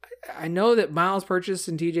 I know that Miles Purchase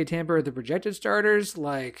and TJ Tampa are the projected starters.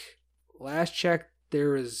 Like, last check, there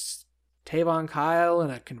was Tavon Kyle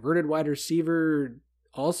and a converted wide receiver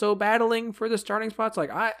also battling for the starting spots.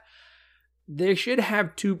 Like, they should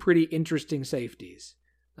have two pretty interesting safeties.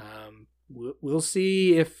 We'll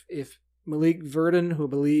see if Malik Verdon, who I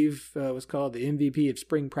believe was called the MVP of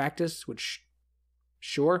spring practice, which,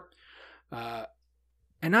 sure. And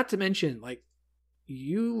not to mention, like,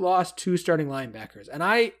 you lost two starting linebackers. And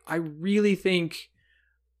I really think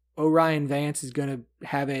Orion Vance is going to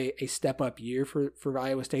have a step-up year for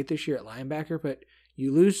Iowa State this year at linebacker, but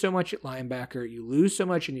you lose so much at linebacker, you lose so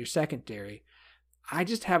much in your secondary. I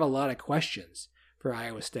just have a lot of questions for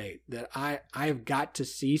Iowa State that I've got to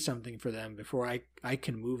see something for them before I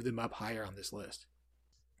can move them up higher on this list.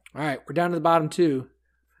 All right, we're down to the bottom two.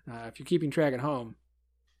 If you're keeping track at home,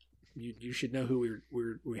 you should know who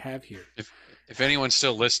we have here. If anyone's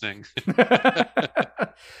still listening.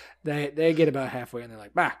 They get about halfway and they're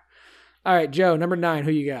like, bah. All right, Joe, number 9,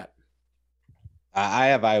 who you got? I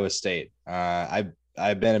have Iowa State. I've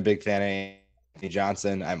been a big fan of Anthony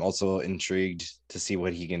Johnson. I'm also intrigued to see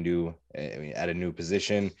what he can do at a new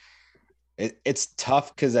position. It's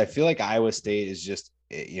tough because I feel like Iowa State is just,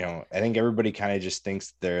 I think everybody kind of just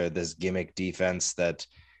thinks they're this gimmick defense that,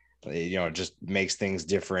 just makes things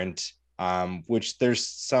different, which there's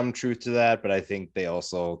some truth to that, but I think they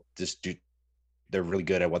also they're really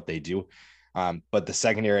good at what they do. But the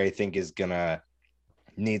secondary, I think, is going to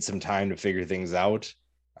need some time to figure things out.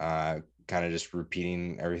 Kind of just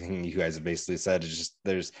repeating everything you guys have basically said. It's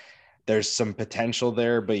just there's some potential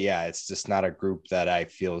there, but yeah, it's just not a group that I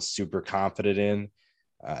feel super confident in,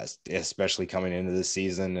 especially coming into the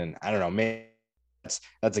season. And I don't know, maybe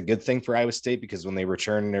that's a good thing for Iowa State, because when they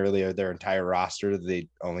return nearly their entire roster, they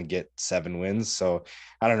only get 7 wins. So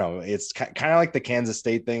I don't know. It's kind of like the Kansas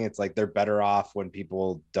State thing. It's like they're better off when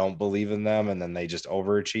people don't believe in them and then they just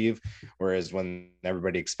overachieve. Whereas when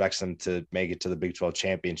everybody expects them to make it to the Big 12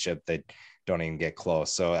 championship, they don't even get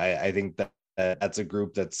close. So I think that's a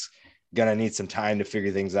group that's going to need some time to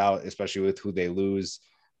figure things out, especially with who they lose.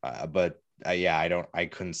 I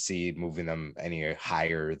couldn't see moving them any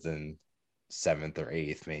higher than 7th or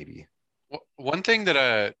 8th, maybe. One thing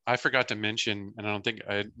that I forgot to mention, and I don't think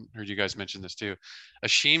I heard you guys mention this too,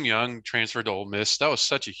 Isheem Young transferred to Ole Miss. That was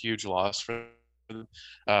such a huge loss for them.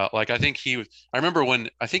 I think I remember when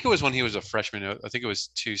he was a freshman, I think it was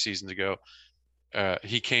 2 seasons ago.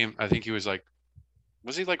 He came, I think he was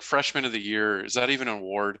he like freshman of the year? Is that even an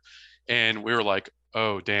award? And we were like,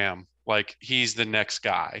 oh, damn, like he's the next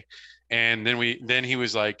guy. And then he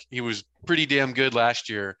was pretty damn good last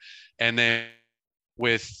year. And then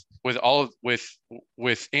with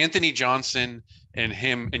Anthony Johnson and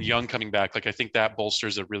him and Young coming back, like I think that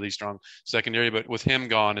bolsters a really strong secondary. But with him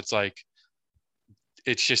gone, it's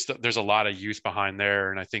just there's a lot of youth behind there,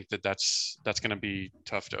 and I think that's going to be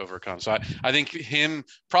tough to overcome. So I think him,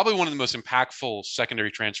 probably one of the most impactful secondary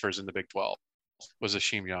transfers in the Big 12 was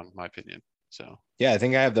Isheem Young, in my opinion. So yeah, I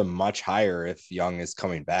think I have them much higher if Young is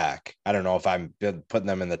coming back. I don't know if I'm putting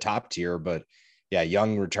them in the top tier, but yeah,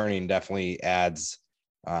 Young returning definitely adds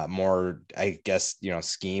more, I guess,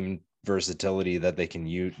 scheme versatility that they can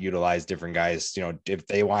utilize different guys. If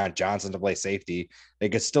they want Johnson to play safety, they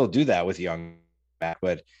could still do that with Young back,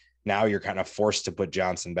 but now you're kind of forced to put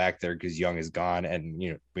Johnson back there because Young is gone.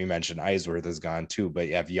 And, we mentioned Eisworth is gone too, but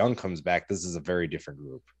yeah, if Young comes back, this is a very different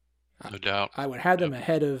group. No doubt. I would have them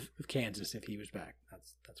ahead of Kansas if he was back.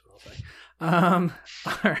 That's what I'll say.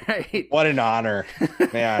 All right. What an honor,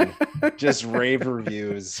 man. Just rave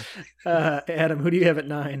reviews. Adam, who do you have at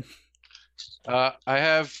 9? I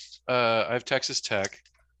have Texas Tech.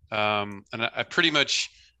 And I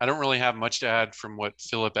don't really have much to add from what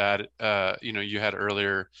Philip you had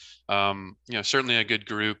earlier. Certainly a good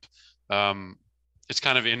group. It's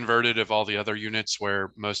kind of inverted of all the other units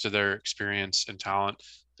where most of their experience and talent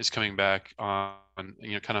is coming back on,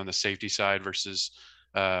 kind of on the safety side versus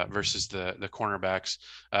the cornerbacks.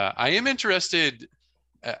 I am interested.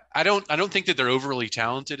 I don't think that they're overly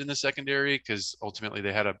talented in the secondary, because ultimately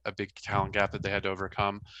they had a big talent gap that they had to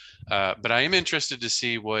overcome. But I am interested to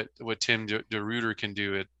see what Tim DeRuyter can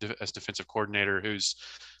do as defensive coordinator, who's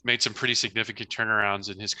made some pretty significant turnarounds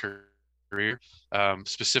in his career career.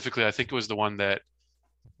 Specifically, I think it was the one that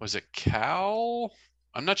was it Cal?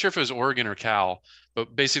 I'm not sure if it was Oregon or Cal,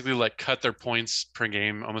 but basically like cut their points per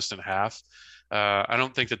game almost in half. I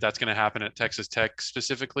don't think that that's going to happen at Texas Tech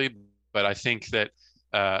specifically, but I think that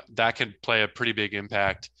that could play a pretty big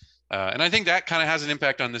impact. And I think that kind of has an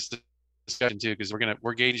impact on this discussion too, because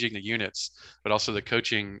we're gauging the units, but also the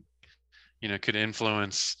coaching, could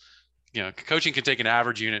influence. Coaching can take an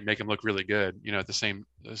average unit and make them look really good. At the same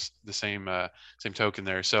token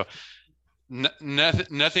there. So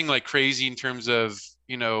nothing like crazy in terms of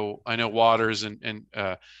I know Waters and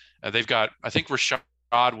they've got, I think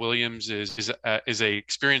Rashad Williams is a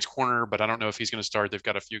experienced corner, but I don't know if he's going to start. They've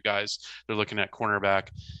got a few guys they're looking at cornerback.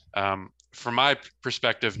 From my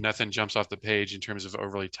perspective, nothing jumps off the page in terms of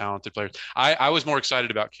overly talented players. I was more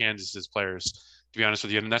excited about Kansas's players, to be honest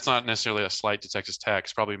with you, and that's not necessarily a slight to Texas Tech.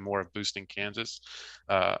 It's probably more of boosting Kansas,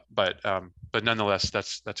 but nonetheless,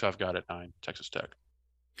 that's who I've got at 9, Texas Tech.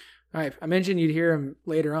 All right, I mentioned you'd hear him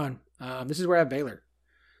later on. This is where I have Baylor.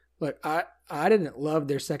 Look, I didn't love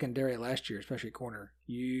their secondary last year, especially corner.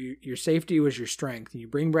 Your safety was your strength. You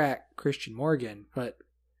bring back Christian Morgan, but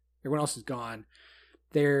everyone else is gone.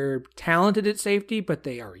 They're talented at safety, but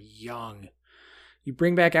they are young. You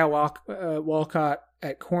bring back Al Walcott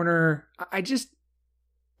at corner.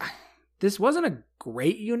 This wasn't a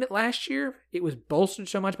great unit last year. It was bolstered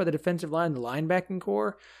so much by the defensive line and the linebacking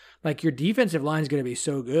core. Like, your defensive line is going to be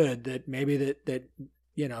so good that maybe that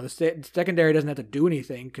the secondary doesn't have to do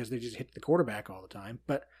anything because they just hit the quarterback all the time.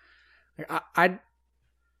 But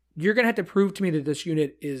you're going to have to prove to me that this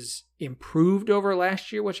unit is improved over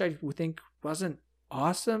last year, which I would think wasn't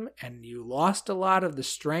awesome, and you lost a lot of the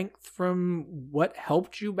strength from what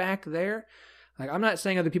helped you back there. Like, I'm not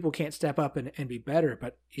saying other people can't step up and be better,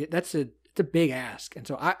 but it's a big ask. And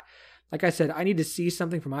so like I said, I need to see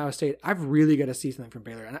something from Iowa State. I've really got to see something from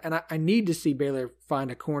Baylor, and I need to see Baylor find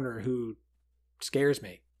a corner who scares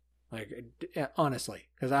me, like, honestly,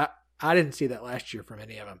 because I didn't see that last year from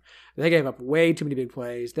any of them. They gave up way too many big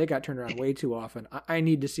plays. They got turned around way too often. I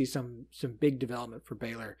need to see some big development for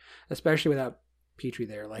Baylor, especially without Petrie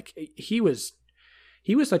there. Like, he was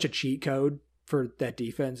such a cheat code for that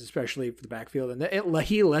defense, especially for the backfield, and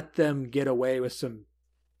he let them get away with some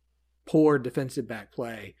poor defensive back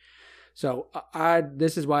play. So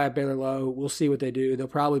this is why I have Baylor low. We'll see what they do. They'll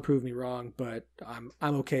probably prove me wrong, but I'm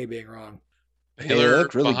okay being wrong. Baylor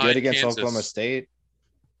looked really good against Kansas. Oklahoma State.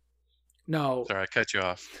 No. Sorry, I cut you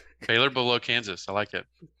off. Baylor below Kansas. I like it.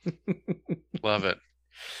 Love it.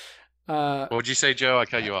 What would you say, Joe? I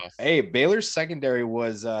cut you off. Hey, Baylor's secondary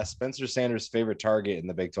was Spencer Sanders' favorite target in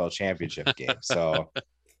the Big 12 championship game. So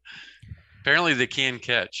apparently they can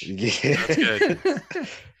catch. Yeah.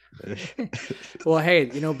 That's good. Well, hey,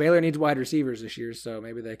 Baylor needs wide receivers this year, so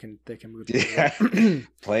maybe they can move. Yeah.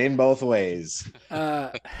 Playing both ways.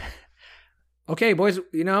 Okay, boys,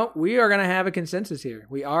 we are going to have a consensus here.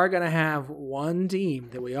 We are going to have one team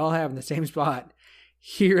that we all have in the same spot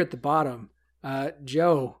here at the bottom.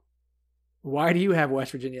 Joe, why do you have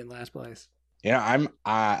West Virginia in last place?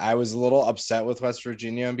 I was a little upset with West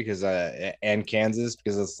Virginia because and Kansas,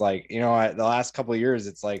 because it's like, the last couple of years,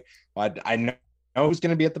 it's like, well, I know who's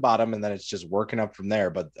going to be at the bottom, and then it's just working up from there.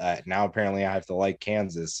 But now apparently I have to like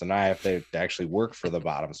Kansas, so now I have to actually work for the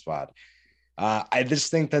bottom spot. I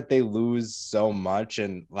just think that they lose so much,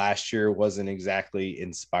 and last year wasn't exactly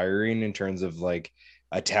inspiring in terms of like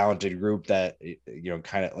a talented group that,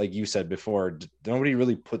 kind of like you said before, nobody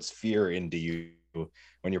really puts fear into you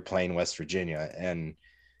when you're playing West Virginia. And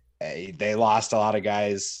they lost a lot of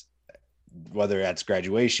guys, whether that's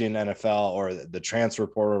graduation, NFL, or the transfer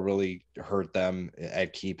portal really hurt them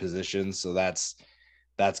at key positions. So that's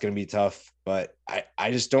going to be tough. But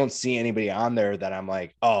I just don't see anybody on there that I'm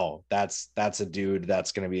like, oh, that's a dude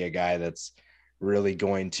that's going to be a guy that's really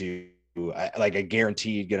going to, like, a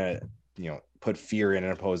guaranteed going to, put fear in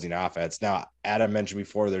an opposing offense. Now, Adam mentioned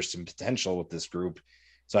before, there's some potential with this group.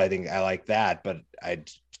 So I think I like that, but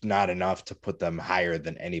not enough to put them higher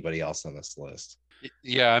than anybody else on this list.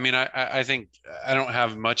 Yeah. I mean, I think I don't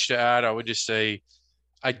have much to add. I would just say,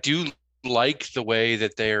 I do like the way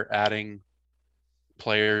that they're adding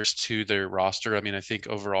players to their roster. I mean, I think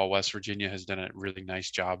overall West Virginia has done a really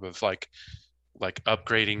nice job of like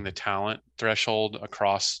upgrading the talent threshold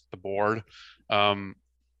across the board. I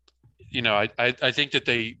think that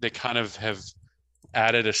they kind of have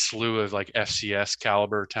added a slew of like FCS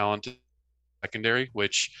caliber talent to secondary,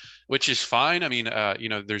 which is fine. I mean,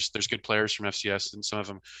 there's good players from FCS, and some of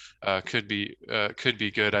them could be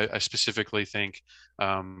good. I specifically think,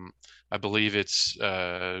 I believe it's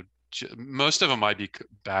most of them might be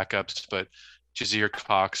backups, but Jazeer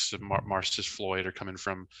Cox and Marcus Floyd are coming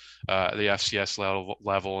from the FCS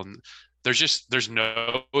level, and there's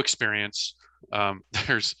no experience.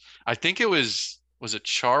 I think it was it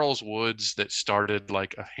Charles Woods that started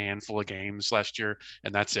like a handful of games last year,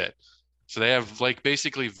 and that's it. So they have like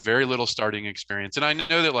basically very little starting experience. And I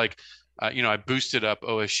know that like, I boosted up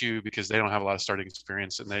OSU because they don't have a lot of starting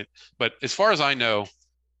experience, but as far as I know,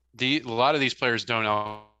 a lot of these players don't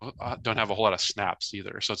have a whole lot of snaps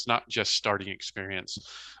either. So it's not just starting experience.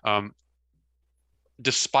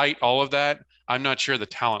 Despite all of that, I'm not sure the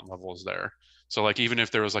talent level is there. So like, even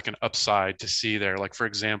if there was like an upside to see there, like for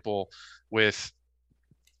example, with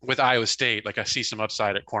Iowa State, like I see some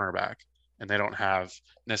upside at cornerback, and they don't have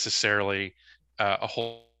necessarily a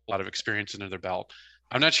whole lot of experience under their belt.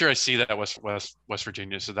 I'm not sure I see that at West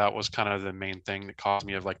Virginia. So that was kind of the main thing that caused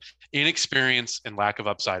me of like, inexperience and lack of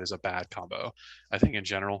upside is a bad combo, I think, in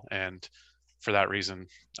general. And for that reason,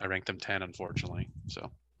 I ranked them 10, unfortunately. So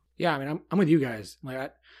yeah, I mean, I'm with you guys.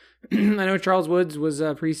 Like I know Charles Woods was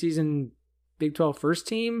a preseason Big 12 first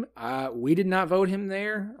team. We did not vote him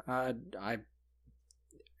there.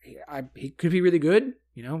 He could be really good.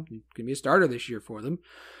 He could be a starter this year for them.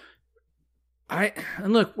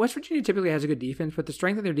 And look, West Virginia typically has a good defense, but the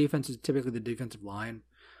strength of their defense is typically the defensive line.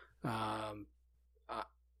 I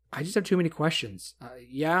just have too many questions.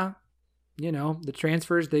 The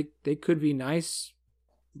transfers, they could be nice.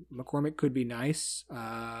 McCormick could be nice.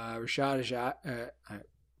 Rashad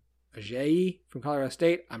Ajayi from Colorado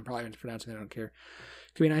State, I'm probably mispronouncing it, I don't care.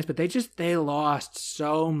 Could be nice, but they lost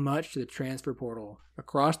so much to the transfer portal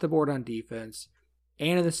across the board on defense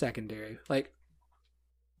and in the secondary. Like,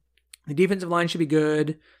 the defensive line should be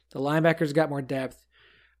good. The linebackers got more depth.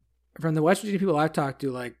 From the West Virginia people I've talked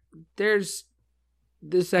to, like, this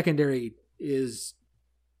secondary is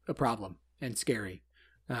a problem and scary.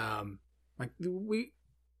 There's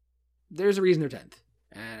a reason they're 10th.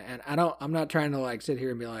 And I'm not trying to like sit here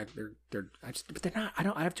and be like but they're not.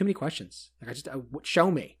 I have too many questions. Like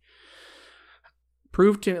show me,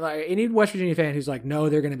 prove to me. Like any West Virginia fan who's like, no,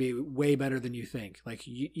 they're going to be way better than you think. Like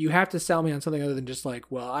you have to sell me on something other than just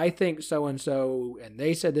like, well, I think so and so, and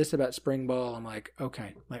they said this about spring ball. I'm like,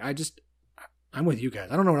 okay, like I'm with you guys.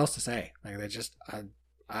 I don't know what else to say. Like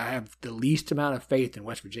I have the least amount of faith in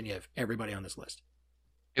West Virginia of everybody on this list.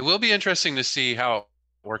 it will be interesting to see how it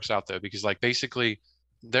works out though, because like basically,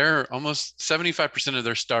 they're almost 75% of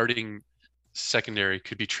their starting secondary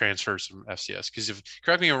could be transfers from FCS. Because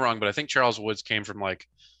correct me if I'm wrong, but I think Charles Woods came from like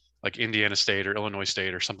Indiana State or Illinois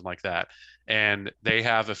State or something like that. And they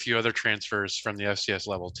have a few other transfers from the FCS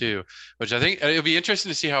level too, which I think it'll be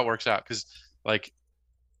interesting to see how it works out. Because like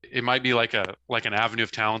it might be like an avenue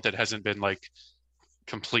of talent that hasn't been like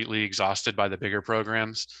completely exhausted by the bigger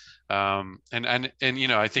programs. I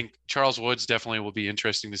think Charles Woods definitely will be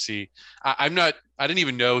interesting to see. I didn't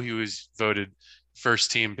even know he was voted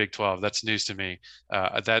first team Big 12. That's news to me.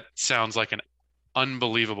 That sounds like an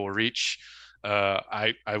unbelievable reach.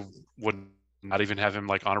 I would not even have him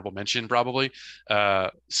like honorable mention probably.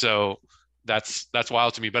 So that's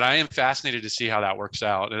wild to me, but I am fascinated to see how that works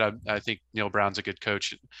out. And I think Neil Brown's a good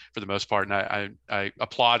coach for the most part. And I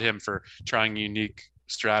applaud him for trying a unique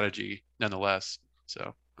strategy nonetheless.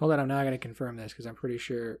 So. Hold on, I'm now going to confirm this because I'm pretty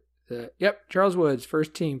sure that, yep, Charles Woods,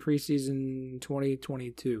 first team preseason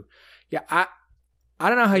 2022. Yeah, I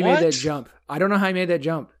don't know how he made that jump. I don't know how he made that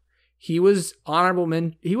jump. He was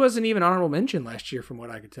he wasn't even honorable mention last year from what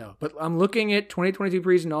I could tell. But I'm looking at 2022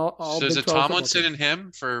 preseason all So is it Tomlinson and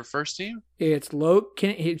him for first team? It's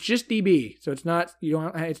just DB. So it's not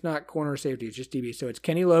corner or safety, it's just DB. So it's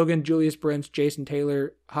Kenny Logan, Julius Brents, Jason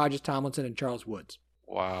Taylor, Hodges Tomlinson, and Charles Woods.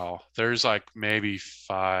 Wow. There's like maybe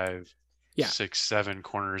 5, 6, 7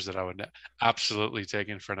 corners that I would absolutely take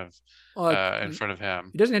in front of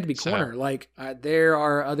him. It doesn't have to be corner. There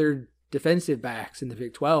are other defensive backs in the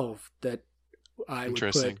Big 12 that I would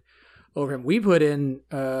put over him. We put in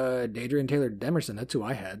Dadrian Taylor Demerson. That's who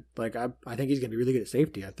I had. Like I think he's gonna be really good at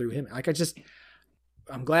safety. I threw him.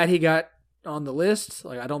 I'm glad he got on the list.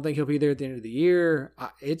 Like I don't think he'll be there at the end of the year. I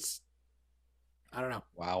don't know.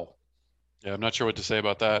 Wow. Yeah, I'm not sure what to say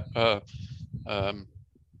about that.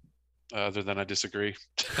 Other than I disagree.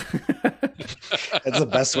 That's the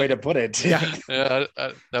best way to put it. Yeah.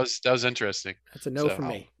 That was interesting. That's a no for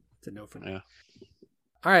me. It's a no for me. Yeah.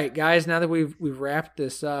 All right, guys. Now that we've wrapped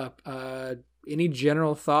this up, any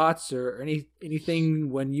general thoughts or anything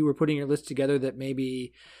when you were putting your list together that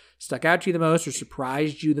maybe stuck out to you the most or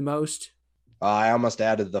surprised you the most? I almost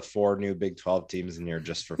added the 4 new Big 12 teams in here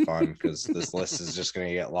just for fun because this list is just going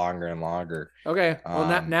to get longer and longer. Okay.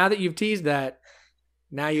 Well, now that you've teased that,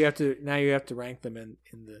 now you have to rank them in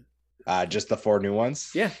the just the 4 new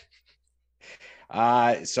ones. Yeah.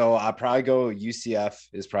 So I'll probably go UCF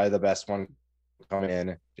is probably the best one coming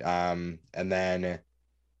in. And then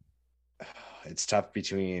it's tough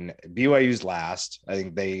between BYU's last. I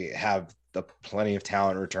think they have plenty of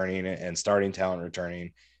talent returning and starting talent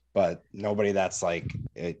returning, but nobody that's like,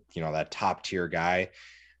 that top tier guy.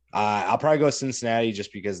 I'll probably go Cincinnati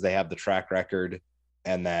just because they have the track record,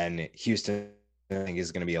 and then Houston I think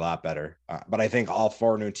is going to be a lot better. But I think all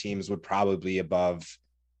 4 new teams would probably be above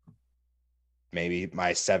maybe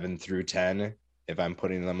my 7 through 10 if I'm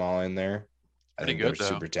putting them all in there. I think they're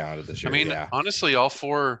super talented this year. I mean, honestly, all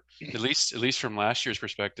 4, at least from last year's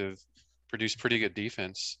perspective, produced pretty good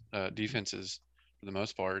defenses for the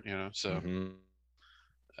most part. So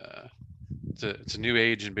it's a new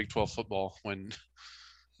age in Big 12 football when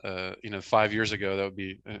 5 years ago that would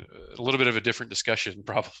be a little bit of a different discussion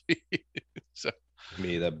probably. So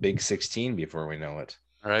maybe the Big 16 before we know it.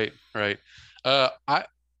 Right.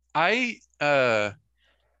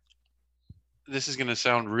 This is going to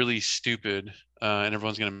sound really stupid, and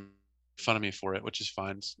everyone's going to make fun of me for it, which is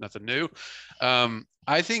fine. It's nothing new.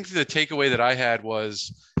 I think the takeaway that I had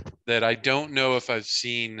was that I don't know if I've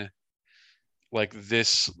seen like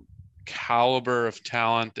this caliber of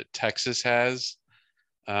talent that Texas has.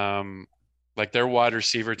 Like their wide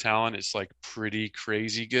receiver talent is like pretty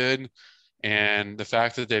crazy good. And the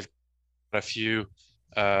fact that they've got a few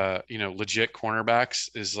legit cornerbacks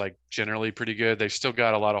is like generally pretty good. They've still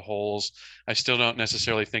got a lot of holes. I still don't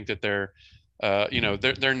necessarily think that they're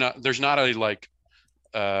not, there's not a like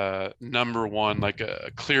number one, like a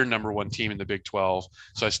clear number one team in the Big 12.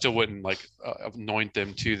 So I still wouldn't like anoint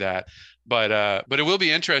them to that, but it will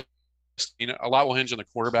be interesting. A lot will hinge on the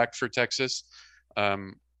quarterback for Texas.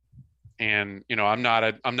 And I'm not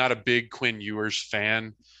a big Quinn Ewers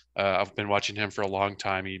fan. I've been watching him for a long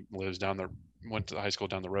time. He went to high school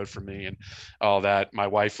down the road from me and all that. My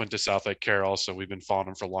wife went to South Lake Carroll, so we've been following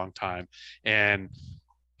him for a long time. And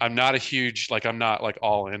I'm not I'm not like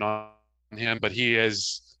all in on him, but he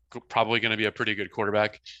is probably going to be a pretty good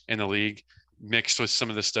quarterback in the league, mixed with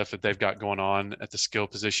some of the stuff that they've got going on at the skill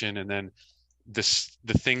position. And then the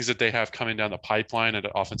things that they have coming down the pipeline at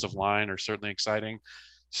the offensive line are certainly exciting.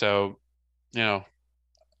 So,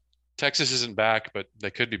 Texas isn't back, but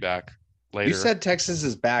they could be back later. You said Texas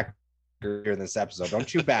is back here in this episode.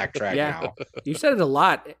 Don't you backtrack now? You said it a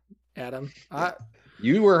lot, Adam.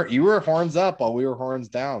 You were horns up while we were horns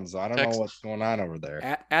down, so I don't know what's going on over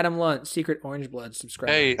there. Adam Lunt, Secret Orange Blood,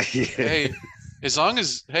 subscribe. Hey, as long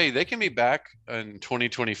as they can be back in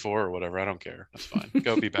 2024 or whatever, I don't care. That's fine.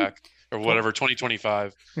 Go be back or whatever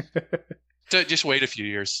 2025. Just wait a few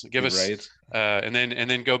years. Give us right. And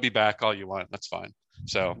then go be back all you want. That's fine.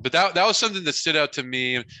 So, but that was something that stood out to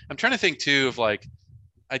me. I'm trying to think too of like,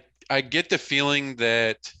 I get the feeling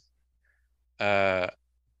that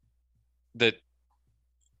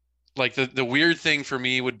like the weird thing for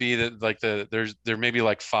me would be that like there may be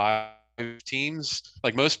like 5 teams.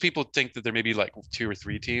 Like most people think that there may be like 2 or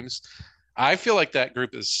 3 teams. I feel like that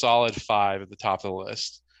group is solid 5 at the top of the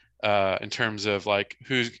list in terms of like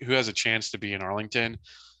who has a chance to be in Arlington.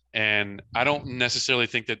 And I don't necessarily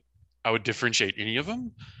think that I would differentiate any of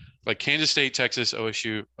them. Like Kansas State, Texas,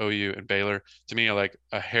 OSU, OU, and Baylor to me are like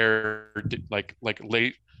a hair like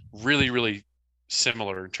late, really, really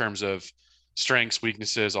similar in terms of strengths,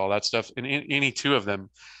 weaknesses, all that stuff. And any 2 of them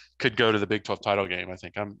could go to the Big 12 title game.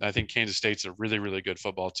 I think Kansas State's a really, really good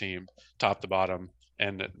football team, top to bottom.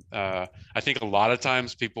 And I think a lot of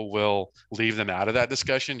times people will leave them out of that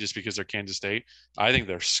discussion just because they're Kansas State. I think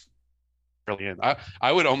they're brilliant.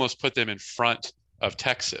 I would almost put them in front of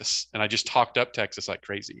Texas, and I just talked up Texas like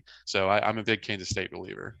crazy. So I'm a big Kansas State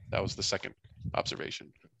believer. That was the second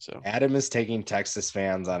observation. So Adam is taking Texas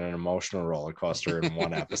fans on an emotional roller coaster in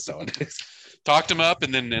one episode. Talked them up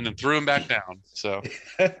and then threw them back down. So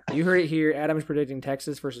you heard it here. Adam's predicting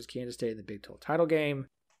Texas versus Kansas State in the Big 12 title game.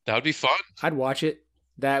 That would be fun. I'd watch it.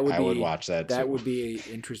 I would watch that. That would be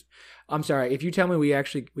a interest. I'm sorry if you tell me we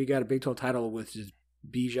got a Big 12 title with just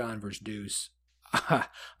Bijan versus Deuce.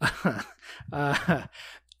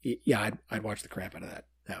 Yeah, I'd watch the crap out of that.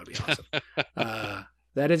 That would be awesome.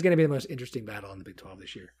 That is going to be the most interesting battle in the Big 12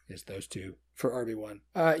 this year, is those 2 for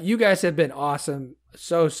RB1. You guys have been awesome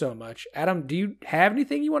so much. Adam, do you have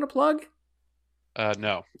anything you want to plug?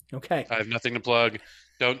 No. Okay. I have nothing to plug.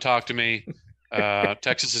 Don't talk to me.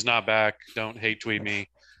 Texas is not back. Don't hate tweet me.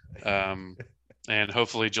 And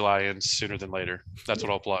hopefully July ends sooner than later. That's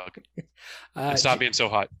what I'll plug. And stop being so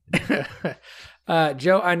hot.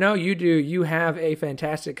 Joe, I know you do. You have a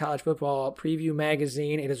fantastic college football preview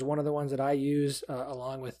magazine. It is one of the ones that I use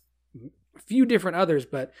along with few different others,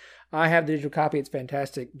 but I have the digital copy. It's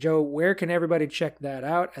fantastic. Joe, where can everybody check that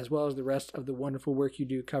out, as well as the rest of the wonderful work you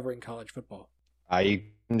do covering college football? You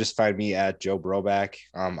can just find me at Joe Broback.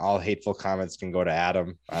 All hateful comments can go to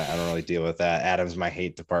Adam. I don't really deal with that. Adam's my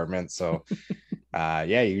hate department. So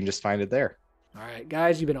yeah, you can just find it there. All right,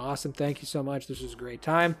 guys, you've been awesome. Thank you so much. This was a great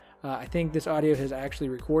time. I think this audio has actually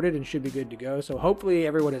recorded and should be good to go. So hopefully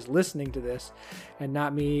everyone is listening to this and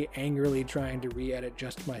not me angrily trying to re-edit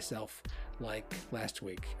just myself like last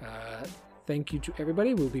week. Thank you to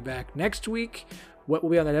everybody. We'll be back next week. What will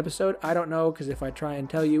be on that episode? I don't know, because if I try and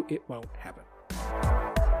tell you, it won't happen.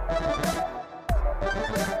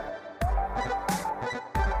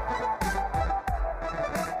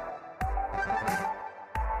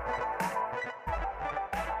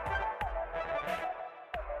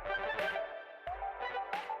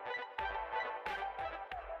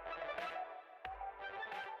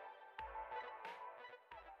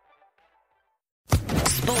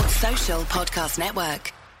 Sports Social Podcast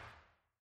Network.